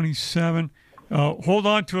 October 27. Hold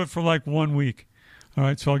on to it for like 1 week. All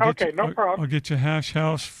right. So I'll get you hash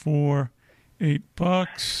house for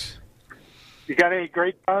 $8. You got any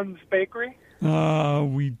Great Buns Bakery?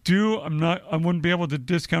 We do. I wouldn't be able to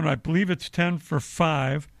discount it. I believe it's 10 for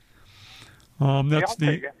 $5. That's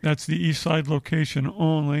the East Side location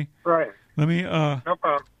only. Right. Let me no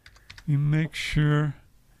problem. Let me make sure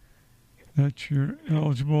that you're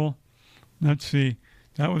eligible. Let's see.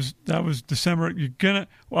 That was December. You're gonna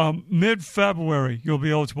mid-February. You'll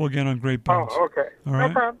be eligible again on Great Buns. Oh, okay. All right.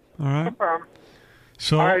 No problem. All right. No problem.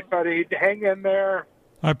 So, all right, buddy. Hang in there.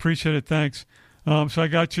 I appreciate it. Thanks. So I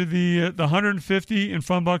got you the 150 in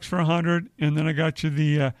 $1 for 100, and then I got you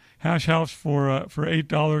the hash house for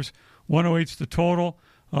 $8. 108's the total.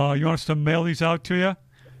 You want us to mail these out to you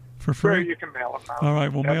for free? Sure, you can mail them out. All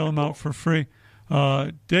right, we'll mail them out for free.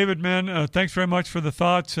 David, man, thanks very much for the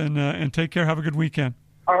thoughts, and take care. Have a good weekend.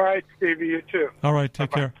 All right, Stevie, you too. All right,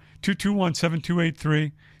 take care.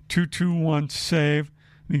 221-7283, 221-SAVE.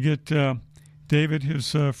 Let me get David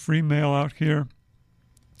his free mail out here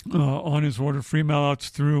on his order. Free mail outs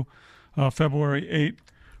through February 8th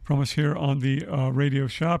from us here on the Radio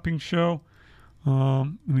Shopping Show.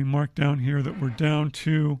 Let me mark down here that we're down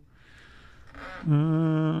to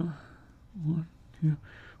we're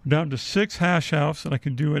down to 6 hash house that I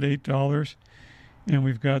can do at $8, and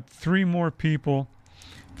we've got 3 more people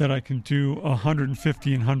that I can do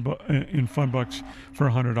 150 in $100 for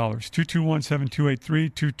 $100. 221-7283,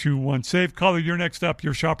 221-SAVE. Caller, you're next up.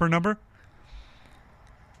 Your shopper number?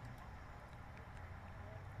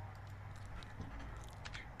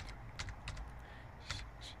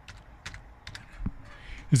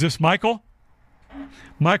 Is this Michael?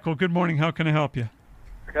 Michael, good morning. How can I help you?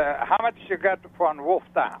 How much you got for Wolf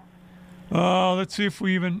Down? Let's see if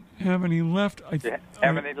we even have any left.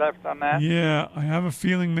 Have any left on that? Yeah, I have a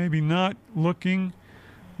feeling maybe not. Looking.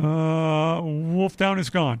 Wolf Down is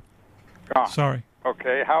gone. Gone. Sorry.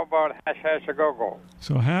 Okay, how about Hash a Go-Go?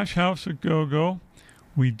 So Hash House a Go-Go.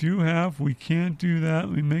 We can do that.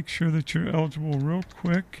 Let me make sure that you're eligible real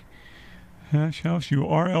quick. Hash House, you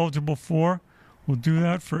are eligible for. We'll do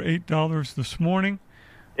that for $8 this morning.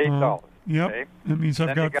 $8. Yep. Okay. That means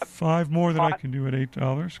I've got 5 more that I can do at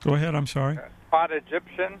 $8. Go ahead. I'm sorry. Pot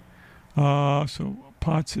Egyptian. So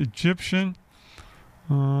Pot's Egyptian.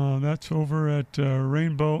 That's over at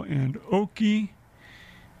Rainbow and Okie.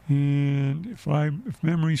 And if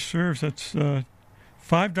memory serves, that's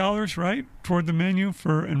 $5, right, toward the menu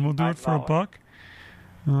and we'll do it for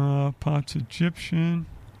 $1. Pot's Egyptian.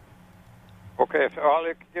 Okay, if all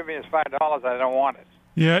you can give me is $5, I don't want it.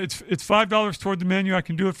 Yeah, it's $5 toward the menu. I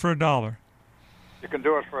can do it for $1. You can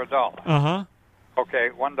do it for $1. Uh-huh. Okay,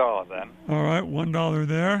 $1 then. All right, $1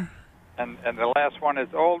 there. And the last one is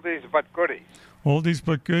Oldies But Goodies. Oldies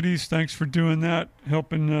But Goodies. Thanks for doing that,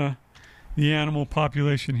 helping the animal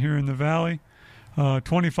population here in the valley.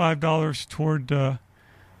 $25 toward the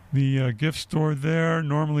gift store there.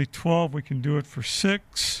 Normally $12. We can do it for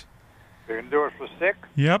 $6. You can do it for $6?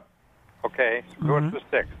 Yep. Okay, so do it for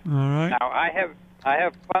 $6. All right. Now I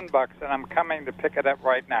have $1, and I'm coming to pick it up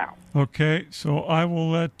right now. Okay, so I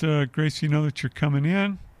will let Gracie know that you're coming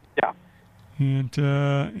in. Yeah. And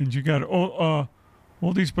you got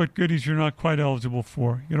Oldies But Goodies. You're not quite eligible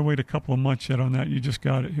for. You got to wait a couple of months yet on that. You just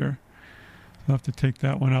got it here. I'll have to take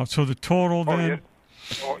that one out. So the total then.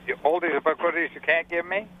 Oldies But Goodies you can't give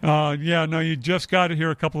me? Yeah, no, you just got it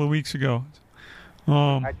here a couple of weeks ago.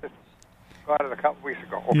 I just got it a couple weeks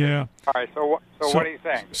ago. Okay. Yeah. All right. So what are you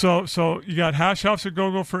saying? So you got Hash House a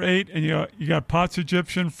Go-Go for $8, and you got Potts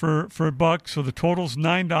Egyptian for $1. So the total's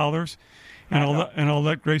 $9. And I'll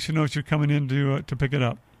let Gracie know that you're coming in to pick it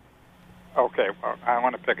up. Okay. Well, I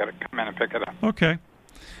want to come in and pick it up. Okay.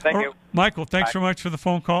 Thank you. Michael, thanks so much for the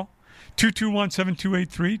phone call.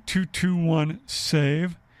 221-7283,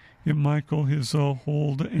 221-SAVE. Give Michael his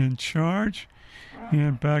hold and charge.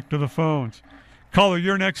 And back to the phones. Caller,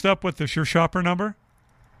 you're next up with us. Your shopper number?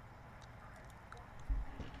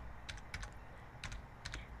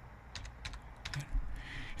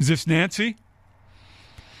 Is this Nancy?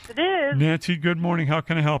 it is. Nancy, good morning. How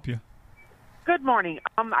can I help you? Good morning.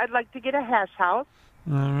 I'd like to get a hash house.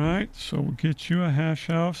 All right, so we'll get you a hash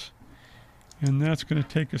house, and that's going to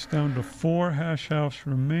take us down to 4 hash house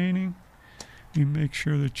remaining. You make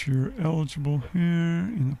sure that you're eligible here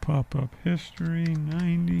in the pop-up history,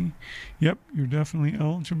 90. Yep, you're definitely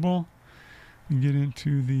eligible. You get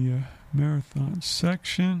into the marathon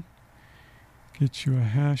section, get you a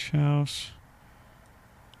hash house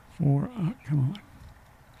for, come on,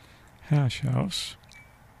 hash house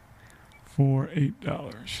for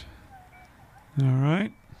 $8. All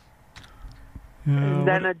right. And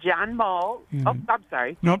then a John Mull. Oh, I'm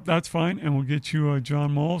sorry. Nope, that's fine. And we'll get you a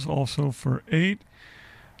John Mulls also for $8.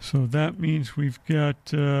 So that means we've got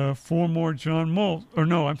 4 more John Mulls. Or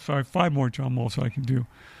no, I'm sorry, 5 more John Mulls I can do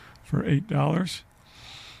for $8.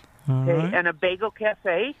 All right. And a Bagel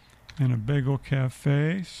Cafe. And a Bagel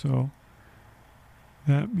Cafe. So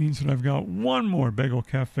that means that I've got 1 more Bagel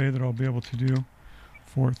Cafe that I'll be able to do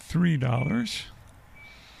for $3.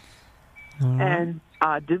 All right. And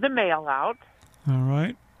do the mail out. All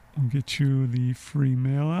right. We'll get you the free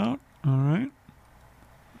mail out. All right.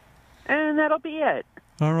 And that'll be it.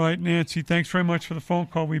 All right, Nancy. Thanks very much for the phone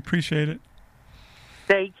call. We appreciate it.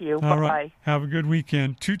 Thank you. All Bye-bye. right. Have a good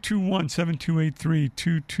weekend.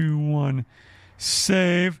 221-7283,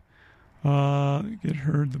 221-SAVE. Get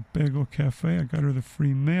her the Bagel Cafe. I got her the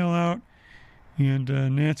free mail out. And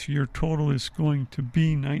Nancy, your total is going to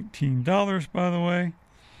be $19, by the way.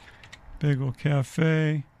 Bagel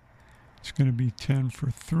Cafe. It's going to be 10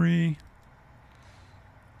 for 3.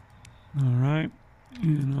 All right.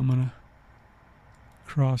 And I'm going to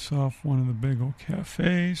cross off one of the Bagel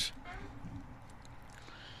Cafes.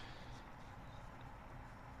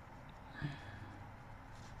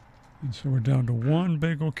 And so we're down to 1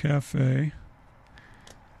 Bagel Cafe.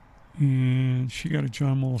 And she got a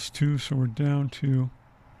John Mulls too, so we're down to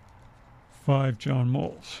 5 John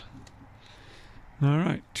Mulls. All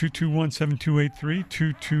right, 221-7283,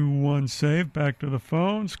 221-SAVE. Back to the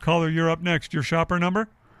phones. Caller, you're up next. Your shopper number?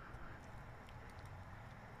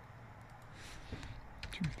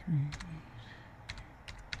 23.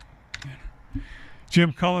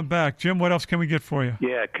 Jim, calling back. Jim, what else can we get for you?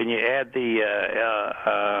 Yeah, can you add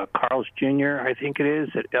the Carl's Jr., I think it is,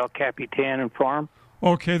 at El Capitan and Farm?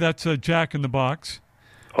 Okay, that's Jack in the Box.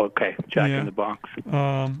 Okay, Jack in the Box.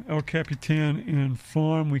 El Capitan and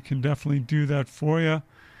Farm, we can definitely do that for you.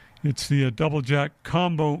 It's the Double Jack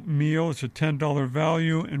combo meal. It's a $10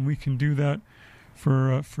 value, and we can do that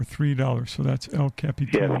for $3. So that's El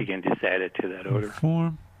Capitan. Yeah, if you can just add it to that order.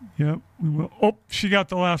 Farm. Yep, we will. Oh, she got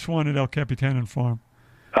the last one at El Capitan and Farm.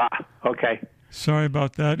 Ah, okay. Sorry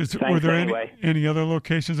about that. Were there any other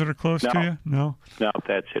locations that are close to you? No? No,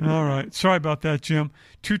 that's it. All right. Sorry about that, Jim.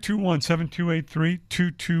 221-7283,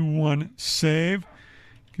 221-SAVE.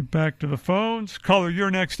 Get back to the phones. Caller, you're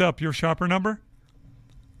next up. Your shopper number?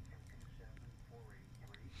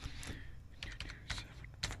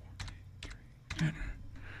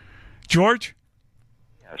 George?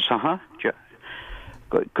 Yes,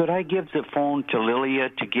 Could I give the phone to Lilia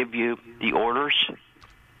to give you the orders?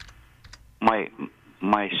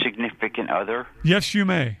 My significant other? Yes, you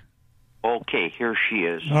may. Okay, here she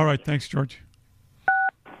is. All right, thanks, George.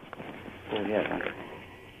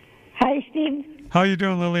 Hi, Steve. How you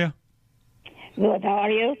doing, Lilia? Good. How are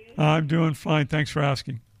you? I'm doing fine. Thanks for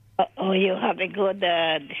asking. You have a good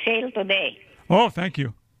sale today. Oh, thank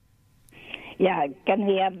you. Yeah, can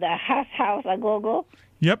we have the hash house a go-go?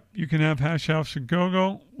 Yep, you can have hash house a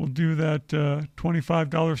go-go. We'll do that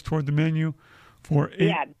 $25 toward the menu for $8.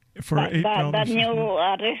 Yeah. For $8. The new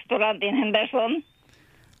restaurant in Henderson?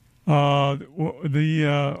 Are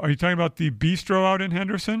you talking about the bistro out in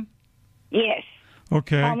Henderson? Yes.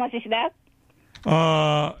 Okay. How much is that?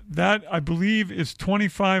 That I believe is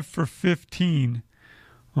 $25 for $15.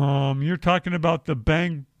 You're talking about the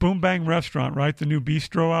Boom Bang restaurant, right? The new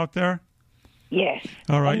bistro out there? Yes.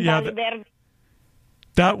 All right. Yeah.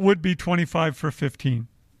 That would be $25 for $15.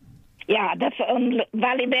 Yeah, that's on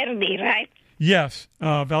Valley Verde, right? Yes,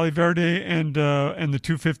 Valley Verde and the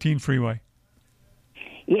 215 freeway.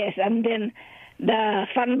 Yes, and then the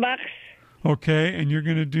fun box. Okay, and you're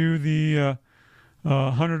going to do the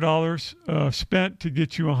 $100 spent to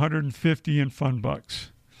get you $150 in fun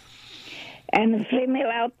bucks. And a free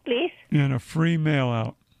mail out, please. And a free mail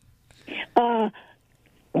out.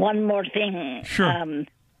 One more thing. Sure.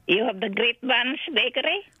 You have the Great Buns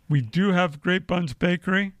Bakery? We do have Great Buns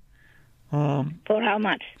Bakery. For how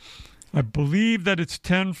much? I believe that it's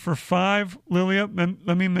 10 for 5, Lilia.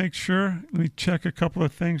 Let me make sure. Let me check a couple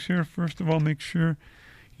of things here. First of all, make sure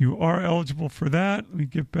you are eligible for that. Let me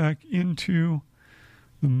get back into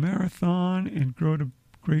the marathon and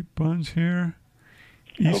Great Buns here.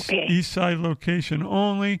 East Side location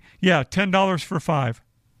only. Yeah, $10 for 5.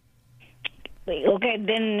 Okay,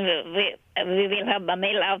 then we will have a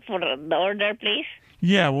mail out for the order, please.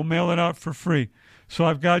 Yeah, we'll mail it out for free. So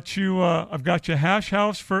I've got you Hash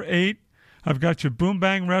House for 8. I've got you Boom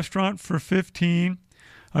Bang Restaurant for 15.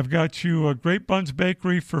 I've got you Great Buns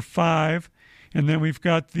Bakery for 5. And then we've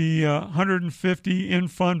got the 150 in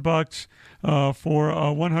Fun Bucks for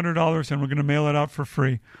 $100, and we're going to mail it out for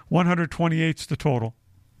free. 128's the total.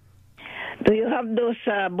 Do you have those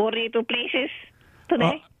burrito places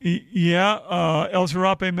today? El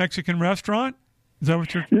Zarape Mexican Restaurant? Is that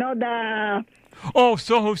what you're... No, the... Oh,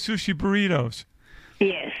 Soho Sushi Burritos.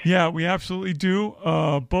 Yes. Yeah, we absolutely do.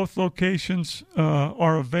 Both locations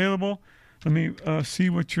are available. Let me see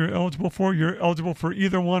what you're eligible for. You're eligible for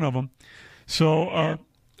either one of them. So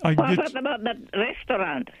what about that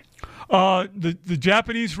restaurant? The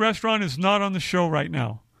Japanese restaurant is not on the show right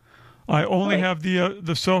now. I only have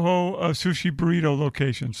the Soho Sushi Burrito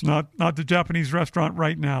locations, not the Japanese restaurant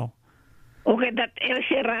right now. Okay, that El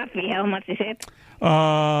Serape, how much is it?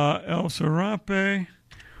 El Serape,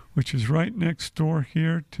 which is right next door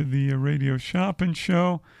here to the Radio Shopping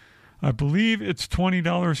Show. I believe it's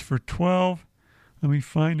 $20 for 12. Let me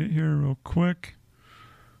find it here real quick.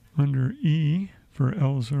 Under E for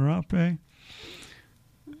El Zarape.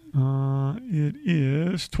 It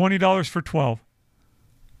is $20 for 12.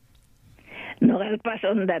 No, I'll pass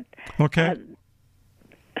on that. Okay.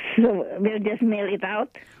 So we'll just mail it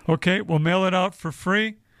out? Okay, we'll mail it out for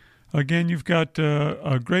free. Again, you've got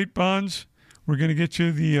Great Buns. We're going to get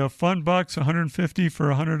you the Fun Bucks, $150 for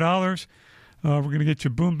 $100. We're going to get you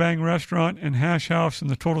Boom Bang Restaurant and Hash House, and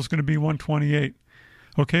the total's going to be $128.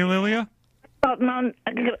 Okay, Lilia? Black Mountain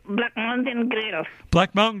Grill.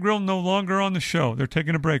 Black Mountain Grill no longer on the show. They're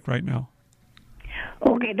taking a break right now.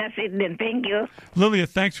 Okay, that's it then. Thank you. Lilia,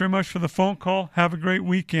 thanks very much for the phone call. Have a great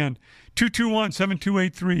weekend.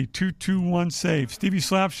 221-7283, 221-SAVE. Stevie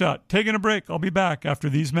Slapshot, taking a break. I'll be back after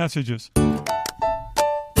these messages.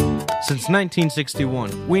 Since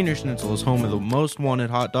 1961, Wiener Schnitzel is home of the most wanted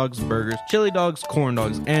hot dogs, burgers, chili dogs, corn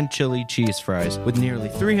dogs, and chili cheese fries. With nearly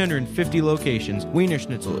 350 locations, Wiener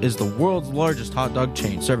Schnitzel is the world's largest hot dog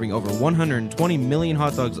chain, serving over 120 million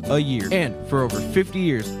hot dogs a year. And for over 50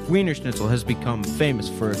 years, Wiener Schnitzel has become famous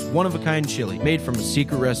for its one-of-a-kind chili made from a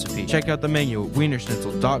secret recipe. Check out the menu at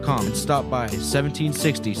wienerschnitzel.com and stop by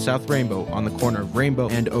 1760 South Rainbow on the corner of Rainbow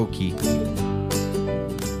and Oakey.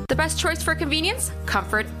 The best choice for convenience,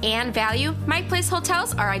 comfort, and value, My Place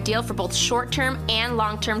hotels are ideal for both short-term and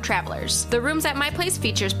long-term travelers. The rooms at My Place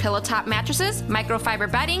features pillow-top mattresses,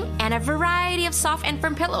 microfiber bedding, and a variety of soft and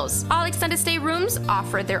firm pillows. All extended stay rooms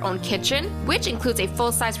offer their own kitchen, which includes a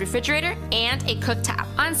full-size refrigerator and a cooktop.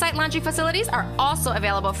 On-site laundry facilities are also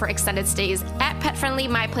available for extended stays at pet-friendly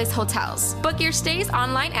My Place hotels. Book your stays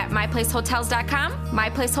online at myplacehotels.com. My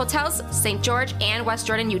Place Hotels, St. George and West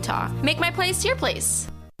Jordan, Utah. Make My Place your place.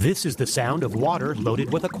 This is the sound of water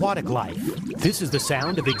loaded with aquatic life. This is the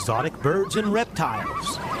sound of exotic birds and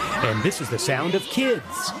reptiles. And this is the sound of kids.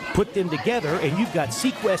 Put them together and you've got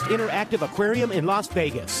SeaQuest Interactive Aquarium in Las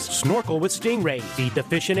Vegas. Snorkel with stingrays, feed the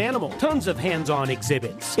fish and animal, tons of hands-on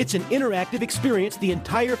exhibits. It's an interactive experience the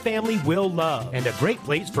entire family will love. And a great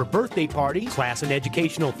place for birthday parties, class and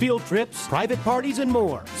educational field trips, private parties, and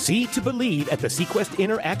more. See to believe at the SeaQuest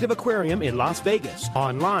Interactive Aquarium in Las Vegas.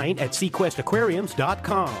 Online at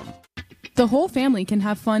SeaQuestAquariums.com. The whole family can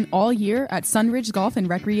have fun all year at Sunridge Golf and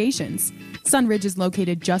Recreations. Sunridge is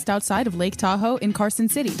located just outside of Lake Tahoe in Carson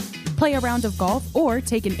City. Play a round of golf or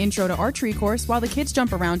take an intro to archery course while the kids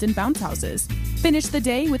jump around in bounce houses. Finish the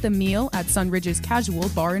day with a meal at Sunridge's Casual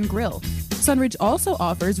Bar and Grill. Sunridge also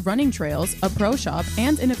offers running trails, a pro shop,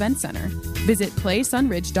 and an event center. Visit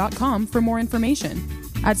PlaySunridge.com for more information.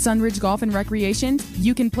 At Sunridge Golf and Recreations,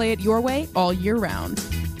 you can play it your way all year round.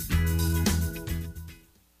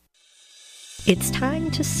 It's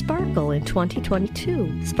time to sparkle in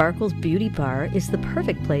 2022. Sparkle's Beauty Bar is the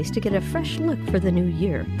perfect place to get a fresh look for the new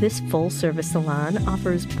year. This full-service salon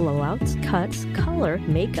offers blowouts, cuts, color,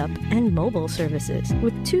 makeup, and mobile services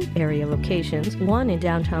with 2 area locations, one in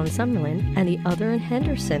downtown Summerlin and the other in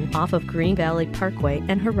Henderson off of Green Valley Parkway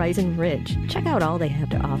and Horizon Ridge. Check out all they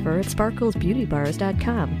have to offer at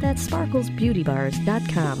sparklesbeautybars.com. That's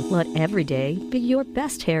sparklesbeautybars.com. Let every day be your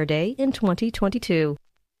best hair day in 2022.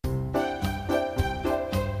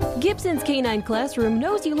 Gibson's Canine Classroom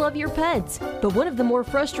knows you love your pets, but one of the more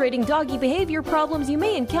frustrating doggy behavior problems you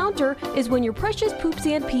may encounter is when your precious poops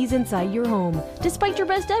and pees inside your home, despite your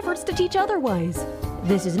best efforts to teach otherwise.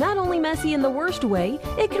 This is not only messy in the worst way,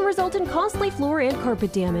 it can result in costly floor and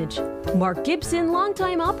carpet damage. Mark Gibson,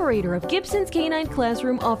 longtime operator of Gibson's Canine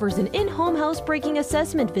Classroom, offers an in-home housebreaking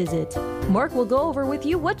assessment visit. Mark will go over with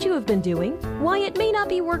you what you have been doing, why it may not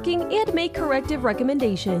be working, and make corrective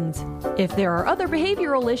recommendations. If there are other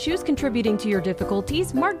behavioral issues contributing to your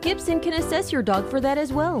difficulties, Mark Gibson can assess your dog for that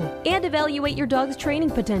as well, and evaluate your dog's training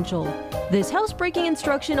potential. This housebreaking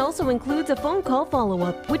instruction also includes a phone call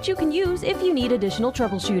follow-up, which you can use if you need additional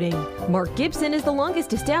troubleshooting. Mark Gibson is the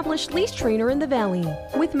longest established leash trainer in the Valley,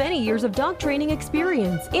 with many years of dog training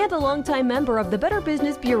experience and a longtime member of the Better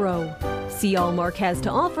Business Bureau. See all Mark has to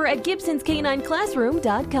offer at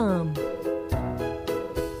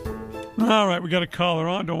Gibson'sCanineClassroom.com. All right, we got a caller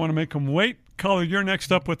on. Don't want to make him wait. Caller, you're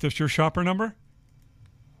next up with us. Your shopper number?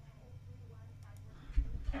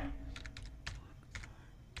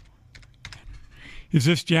 Is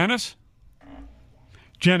this Janice?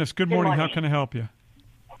 Janice, good morning. How can I help you?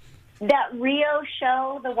 That Rio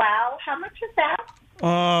show, the WOW, how much is that?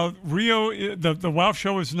 Rio, the WOW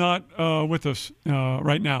show is not with us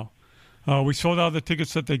right now. We sold out the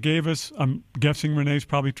tickets that they gave us. I'm guessing Renee's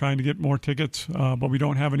probably trying to get more tickets, but we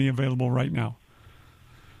don't have any available right now.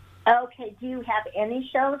 Okay, do you have any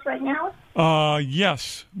shows right now?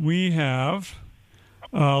 Yes, we have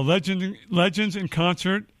Legends in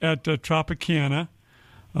Concert at Tropicana.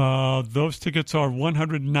 Those tickets are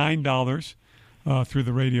 $109 through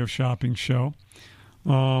the radio shopping show.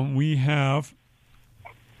 We have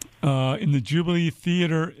in the Jubilee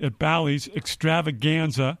Theater at Bally's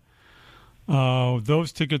Extravaganza.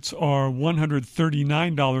 Those tickets are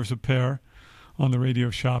 $139 a pair on the radio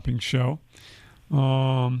shopping show.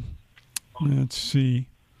 Let's see.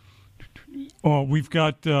 Oh, we've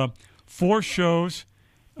got 4 shows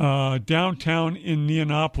downtown in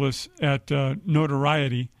Neonopolis at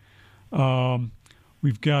Notoriety.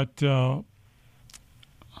 We've got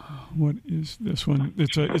what is this one?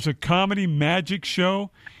 It's a comedy magic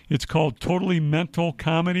show. It's called Totally Mental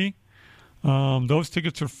Comedy. Those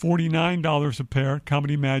tickets are $49 a pair.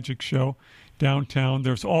 Comedy magic show downtown.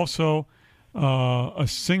 There's also a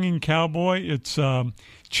singing cowboy. It's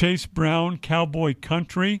Chase Brown Cowboy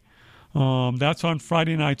Country. That's on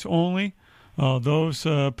Friday nights only. Those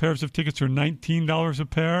pairs of tickets are $19 a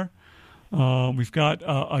pair. We've got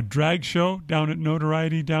a drag show down at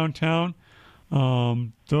Notoriety downtown.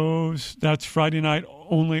 That's Friday night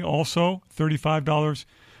only also, $35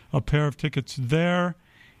 a pair of tickets there.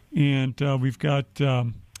 And we've got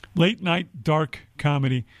late night dark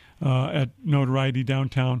comedy at Notoriety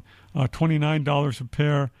downtown, $29 a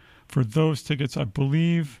pair for those tickets, I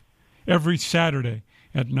believe, every Saturday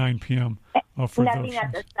at 9 p.m. For nothing those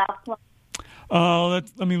at the South Point.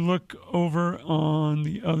 Let me look over on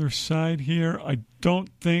the other side here. I don't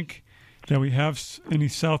think that we have any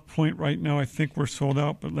South Point right now. I think we're sold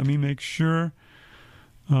out, but let me make sure.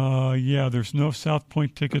 Yeah, there's no South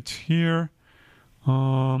Point tickets here.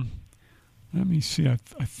 Let me see. I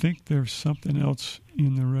think there's something else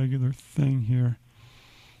in the regular thing here.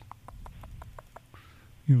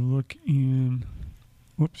 You look in.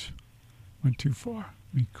 Whoops, went too far.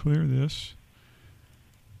 Let me clear this.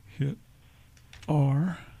 Hit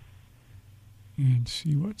R and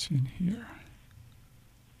see what's in here.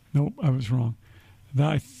 Nope, I was wrong.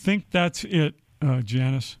 I think that's it,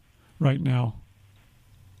 Janice, right now.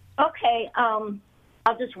 Okay, I'll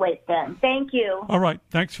just wait then. Thank you. All right.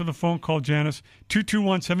 Thanks for the phone call, Janice.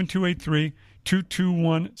 221-7283,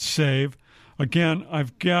 221-SAVE. Again,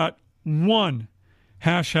 I've got 1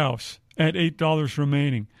 hash house at $8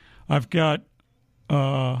 remaining. I've got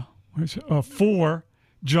 4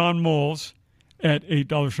 John Moles at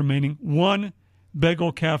 $8 remaining, 1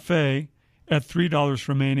 Bagel Cafe at $3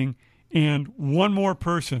 remaining, and 1 more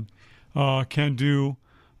person can do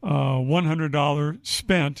 $100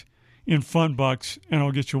 spent in Fun Bucks, and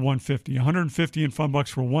I'll get you $150. $150 in Fun Bucks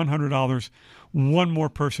for $100. 1 more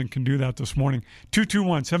person can do that this morning.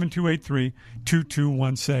 221-7283,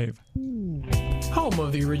 221-SAVE. Home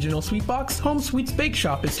of the original Sweet Box, Home Sweets Bake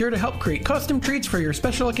Shop is here to help create custom treats for your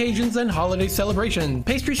special occasions and holiday celebration.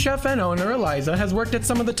 Pastry chef and owner Eliza has worked at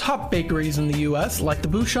some of the top bakeries in the U.S., like the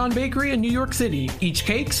Bouchon Bakery in New York City. Each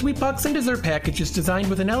cake, Sweet Box, and dessert package is designed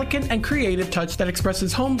with an elegant and creative touch that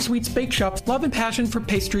expresses Home Sweets Bake Shop's love and passion for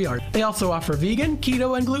pastry art. They also offer vegan,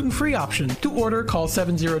 keto, and gluten-free options. To order, call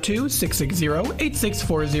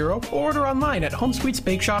 702-660-8640 or order online at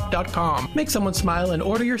homesweetsbakeshop.com. Make someone smile and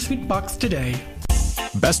order your Sweet Box today.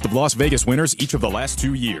 Best of Las Vegas winners each of the last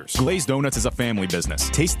 2 years. Glazed Donuts is a family business.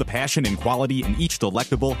 Taste the passion and quality in each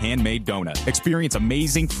delectable handmade donut. Experience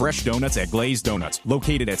amazing fresh donuts at Glazed Donuts,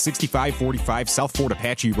 located at 6545 South Fort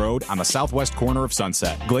Apache Road on the southwest corner of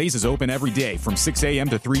Sunset. Glaze is open every day from 6 a.m.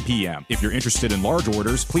 to 3 p.m. If you're interested in large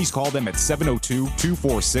orders, please call them at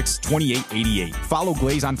 702-246-2888. Follow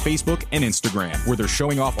Glaze on Facebook and Instagram, where they're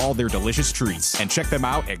showing off all their delicious treats. And check them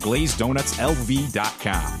out at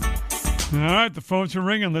glazedonutslv.com. All right, the phones are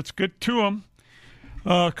ringing. Let's get to them.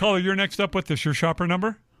 Caller, you're next up with this. Your shopper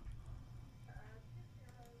number?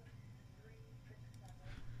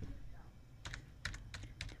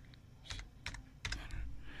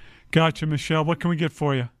 Gotcha, Michelle. What can we get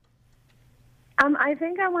for you? I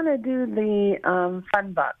think I want to do the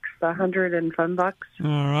Fun Bucks, the 100 and Fun Bucks.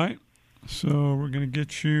 All right. So we're going to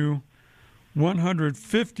get you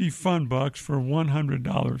 150 Fun Bucks for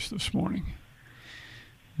 $100 this morning.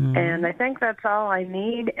 And I think that's all I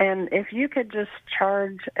need. And if you could just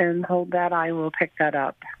charge and hold that, I will pick that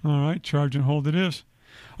up. All right, charge and hold it is.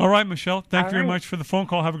 All right, Michelle, thank you very much for the phone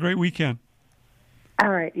call. Have a great weekend. All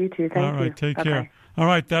right, you too. Thank you. All right, take Bye-bye. care. All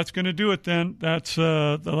right, that's going to do it then. That's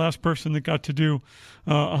the last person that got to do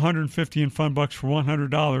 150 in Fun Bucks for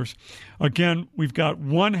 $100. Again, we've got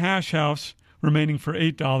one Hash House remaining for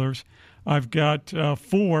 $8. I've got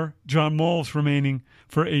 4 John Moles remaining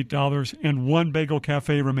for $8 and 1 Bagel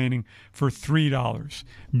Cafe remaining for $3.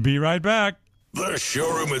 Be right back. The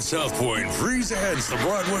Showroom at South Point presents the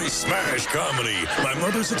Broadway smash comedy, My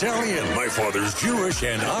Mother's Italian, My Father's Jewish,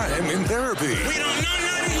 and I'm in Therapy. We don't know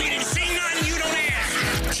nothing, we didn't see nothing, you don't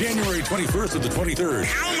ask. January 21st to the 23rd.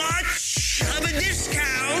 How much of a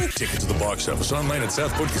discount? Tickets to the box office online at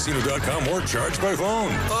southpointcasino.com or charge by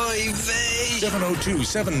phone. Oy vey.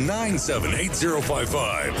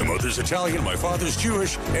 702-797-8055. My Mother's Italian, My Father's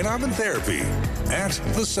Jewish, and I'm in Therapy at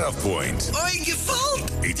the South Point. Oy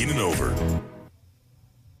gefault. 18 and over.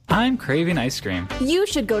 I'm craving ice cream. You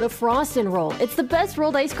should go to Frost & Roll. It's the best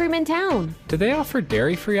rolled ice cream in town. Do they offer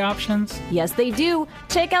dairy-free options? Yes, they do.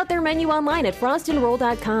 Check out their menu online at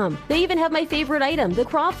frostandroll.com. They even have my favorite item, the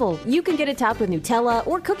Croffle. You can get it topped with Nutella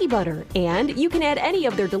or cookie butter. And you can add any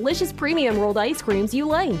of their delicious premium rolled ice creams you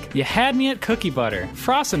like. You had me at cookie butter.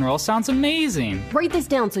 Frost & Roll sounds amazing. Write this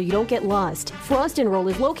down so you don't get lost. Frost & Roll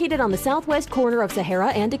is located on the southwest corner of Sahara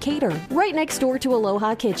and Decatur, right next door to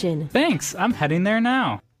Aloha Kitchen. Thanks. I'm heading there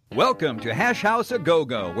now. Welcome to Hash House A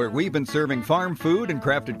Go-Go, where we've been serving farm food and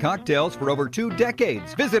crafted cocktails for over 2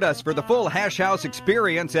 decades. Visit us for the full Hash House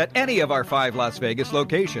experience at any of our 5 Las Vegas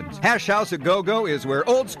locations. Hash House A Go-Go is where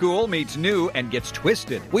old school meets new and gets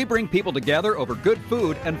twisted. We bring people together over good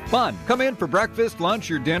food and fun. Come in for breakfast,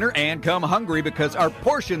 lunch, or dinner, and come hungry because our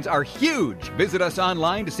portions are huge. Visit us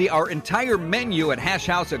online to see our entire menu at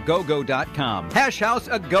hashhouseagogo.com. Hash House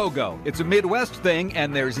A Go-Go. It's a Midwest thing,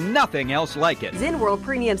 and there's nothing else like it. Zen World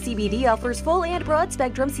Premium CBD offers full and broad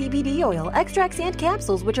spectrum CBD oil, extracts, and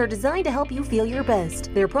capsules which are designed to help you feel your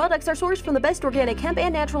best. Their products are sourced from the best organic hemp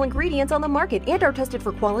and natural ingredients on the market and are tested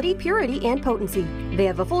for quality, purity, and potency. They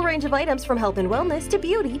have a full range of items from health and wellness to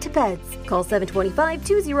beauty to pets. Call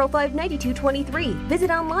 725-205-9223. Visit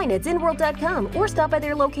online at zenworld.com or stop by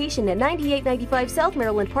their location at 9895 South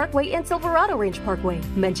Maryland Parkway and Silverado Range Parkway.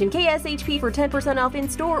 Mention KSHP for 10% off in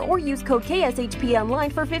store or use code KSHP online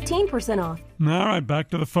for 15% off. All right,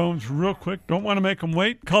 back to the phones real quick. Don't want to make them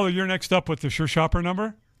wait. Caller, you're next up with the Sure Shopper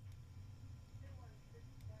number.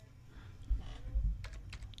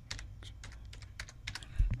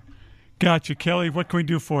 Gotcha, Kelly. What can we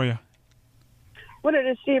do for you? Wanted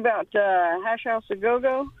to see about Hash House A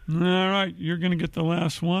Go-Go. All right, you're going to get the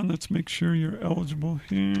last one. Let's make sure you're eligible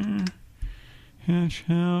here. Hash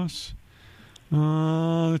House.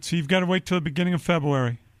 Let's see. You've got to wait till the beginning of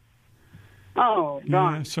February. Oh,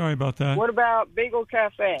 darn. Yeah, sorry about that. What about Bagel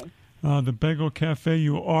Cafe? The Bagel Cafe,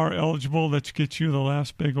 you are eligible. Let's get you the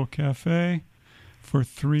last Bagel Cafe for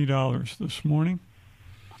 $3 this morning.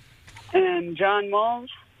 And John Moles?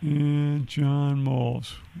 And John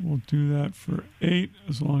Moles. We'll do that for $8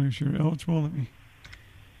 as long as you're eligible. Let me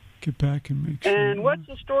get back and make sure. And what's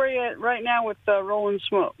the story right now with Rolling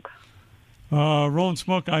Smoke? Rolling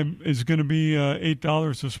Smoke is going to be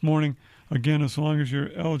 $8 this morning. Again, as long as you're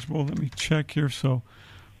eligible, let me check here. So,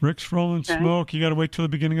 Rick's Rolling Smoke, you got to wait till the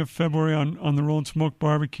beginning of February on the Rolling Smoke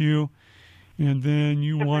barbecue. And then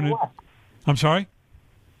you wanted... What? I'm sorry?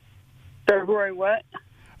 February what?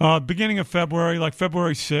 Beginning of February, like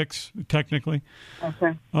February 6th, technically.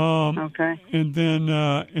 Okay. Okay. And then,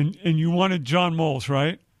 and you wanted John Moles,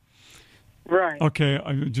 right? Right. Okay,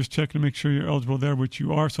 I'm just checking to make sure you're eligible there, which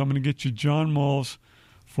you are. So I'm going to get you John Moles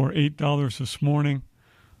for $8 this morning,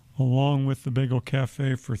 along with the Bagel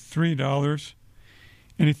Cafe for $3.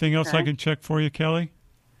 Anything else Okay. I can check for you, Kelly?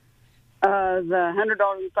 The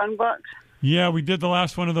 $100 in fun bucks. Yeah, we did the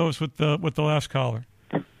last one of those with the last caller.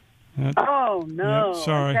 Oh no! Yeah,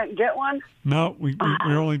 sorry. I can't get one. No,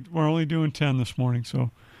 we're only doing 10 this morning,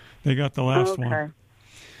 so they got the last one.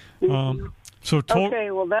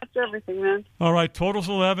 Okay, well that's everything then. All right, total's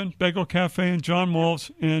 11. Bagel Cafe and John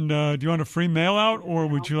Moles. And do you want a free mail out, or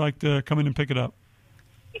would you like to come in and pick it up?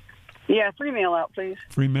 Yeah, free mail out, please.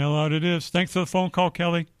 Free mail out it is. Thanks for the phone call,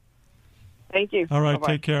 Kelly. Thank you. All right,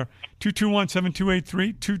 Bye-bye. take care.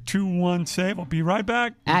 221-7283-221-SAVE. I'll be right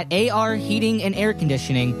back. At AR Heating and Air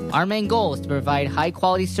Conditioning, our main goal is to provide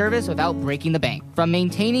high-quality service without breaking the bank. From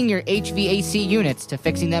maintaining your HVAC units to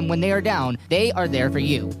fixing them when they are down, they are there for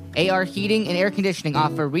you. AR Heating and Air Conditioning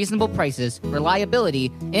offer reasonable prices,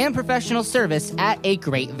 reliability, and professional service at a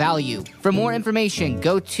great value. For more information,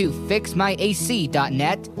 go to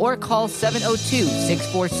fixmyac.net or call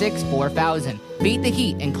 702-646-4000. Beat the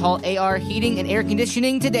heat and call AR Heating and Air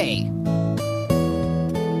Conditioning today.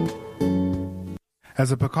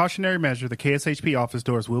 As a precautionary measure, the KSHP office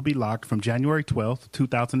doors will be locked from January 12th,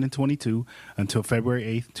 2022 until February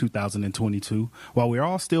 8th, 2022. While we are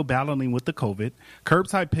all still battling with the COVID,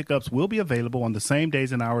 curbside pickups will be available on the same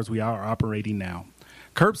days and hours we are operating now.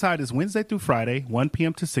 Curbside is Wednesday through Friday, 1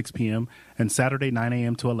 p.m. to 6 p.m., and Saturday, 9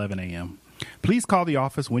 a.m. to 11 a.m. Please call the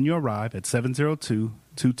office when you arrive at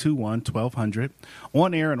 702-221-1200.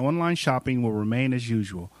 On-air and online shopping will remain as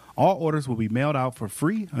usual. All orders will be mailed out for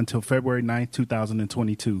free until February 9th,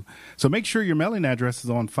 2022. So make sure your mailing address is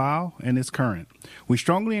on file and is current. We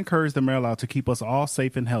strongly encourage the mail out to keep us all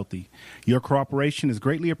safe and healthy. Your cooperation is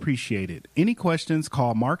greatly appreciated. Any questions,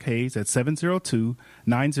 call Mark Hayes at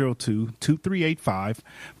 702-902-2385.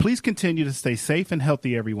 Please continue to stay safe and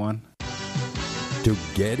healthy, everyone. To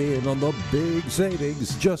get in on the big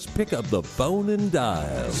savings, just pick up the phone and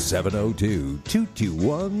dial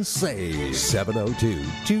 702-221-SAVE.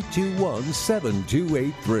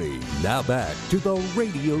 702-221-7283. Now back to the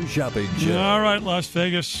Radio Shopping Show. All right, Las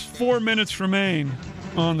Vegas. 4 minutes remain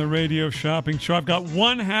on the Radio Shopping Show. I've got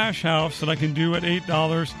one hash house that I can do at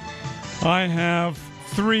 $8. I have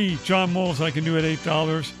 3 John Moles I can do at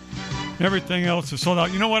 $8. Everything else is sold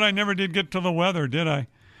out. You know what? I never did get to the weather, did I?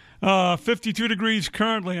 52 degrees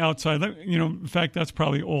currently outside. In fact, that's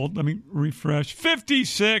probably old. Let me refresh.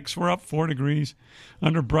 56. We're up 4 degrees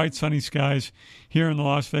under bright sunny skies here in the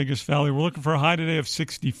Las Vegas Valley. We're looking for a high today of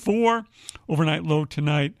 64. Overnight low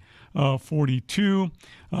tonight, 42.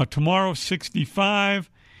 Tomorrow,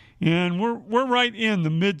 65. And we're right in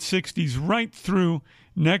the mid-60s right through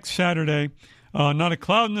next Saturday. Not a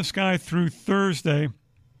cloud in the sky through Thursday.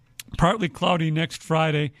 Partly cloudy next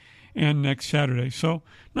Friday and next Saturday. So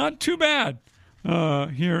not too bad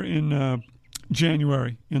here in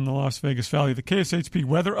January in the Las Vegas Valley. The KSHP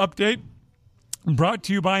weather update brought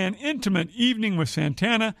to you by an intimate evening with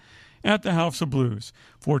Santana at the House of Blues.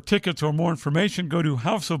 For tickets or more information, go to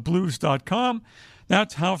houseofblues.com.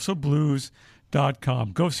 That's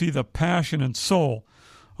houseofblues.com. Go see the passion and soul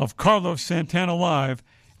of Carlos Santana live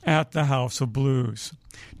at the House of Blues.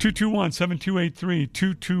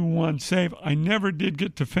 221-7283-221-SAVE. I never did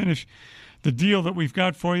get to finish the deal that we've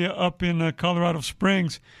got for you up in Colorado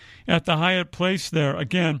Springs at the Hyatt Place there.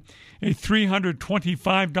 Again, a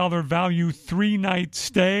 $325 value 3-night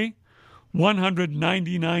stay,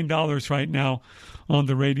 $199 right now on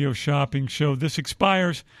the Radio Shopping Show. This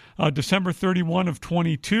expires December 31 of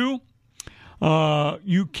 22.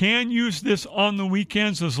 You can use this on the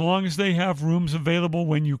weekends as long as they have rooms available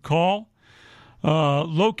when you call.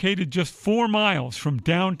 Located just 4 miles from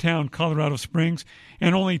downtown Colorado Springs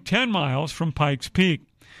and only 10 miles from Pikes Peak.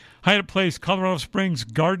 Hyatt Place Colorado Springs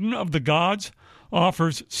Garden of the Gods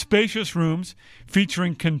offers spacious rooms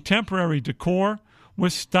featuring contemporary decor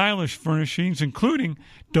with stylish furnishings, including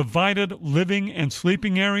divided living and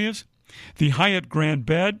sleeping areas, the Hyatt Grand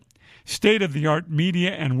Bed, state-of-the-art media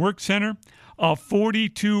and work center, a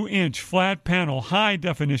 42-inch flat-panel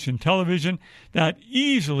high-definition television that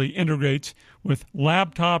easily integrates with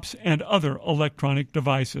laptops and other electronic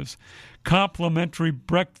devices. Complimentary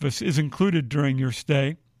breakfast is included during your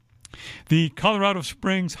stay. The Colorado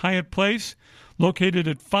Springs Hyatt Place, located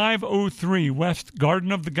at 503 West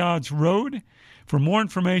Garden of the Gods Road. For more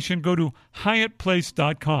information, go to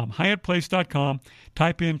hyattplace.com. Hyattplace.com.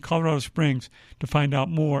 Type in Colorado Springs to find out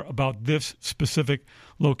more about this specific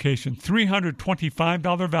location.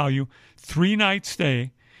 $325 value, 3-night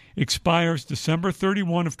stay, expires December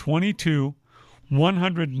 31 of 22.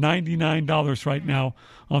 $199 right now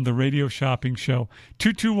on the Radio Shopping Show.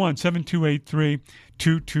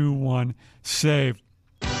 221-7283-221-SAVE.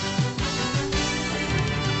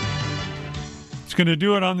 It's going to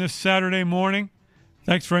do it on this Saturday morning.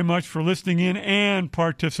 Thanks very much for listening in and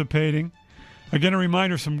participating. Again, a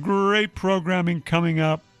reminder, some great programming coming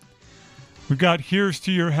up. We've got Here's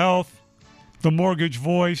to Your Health, The Mortgage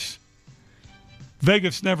Voice,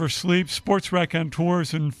 Vegas Never Sleeps, Sports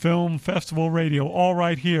Raconteurs, and Film Festival Radio, all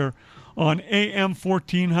right here on AM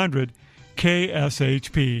 1400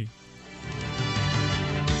 KSHP.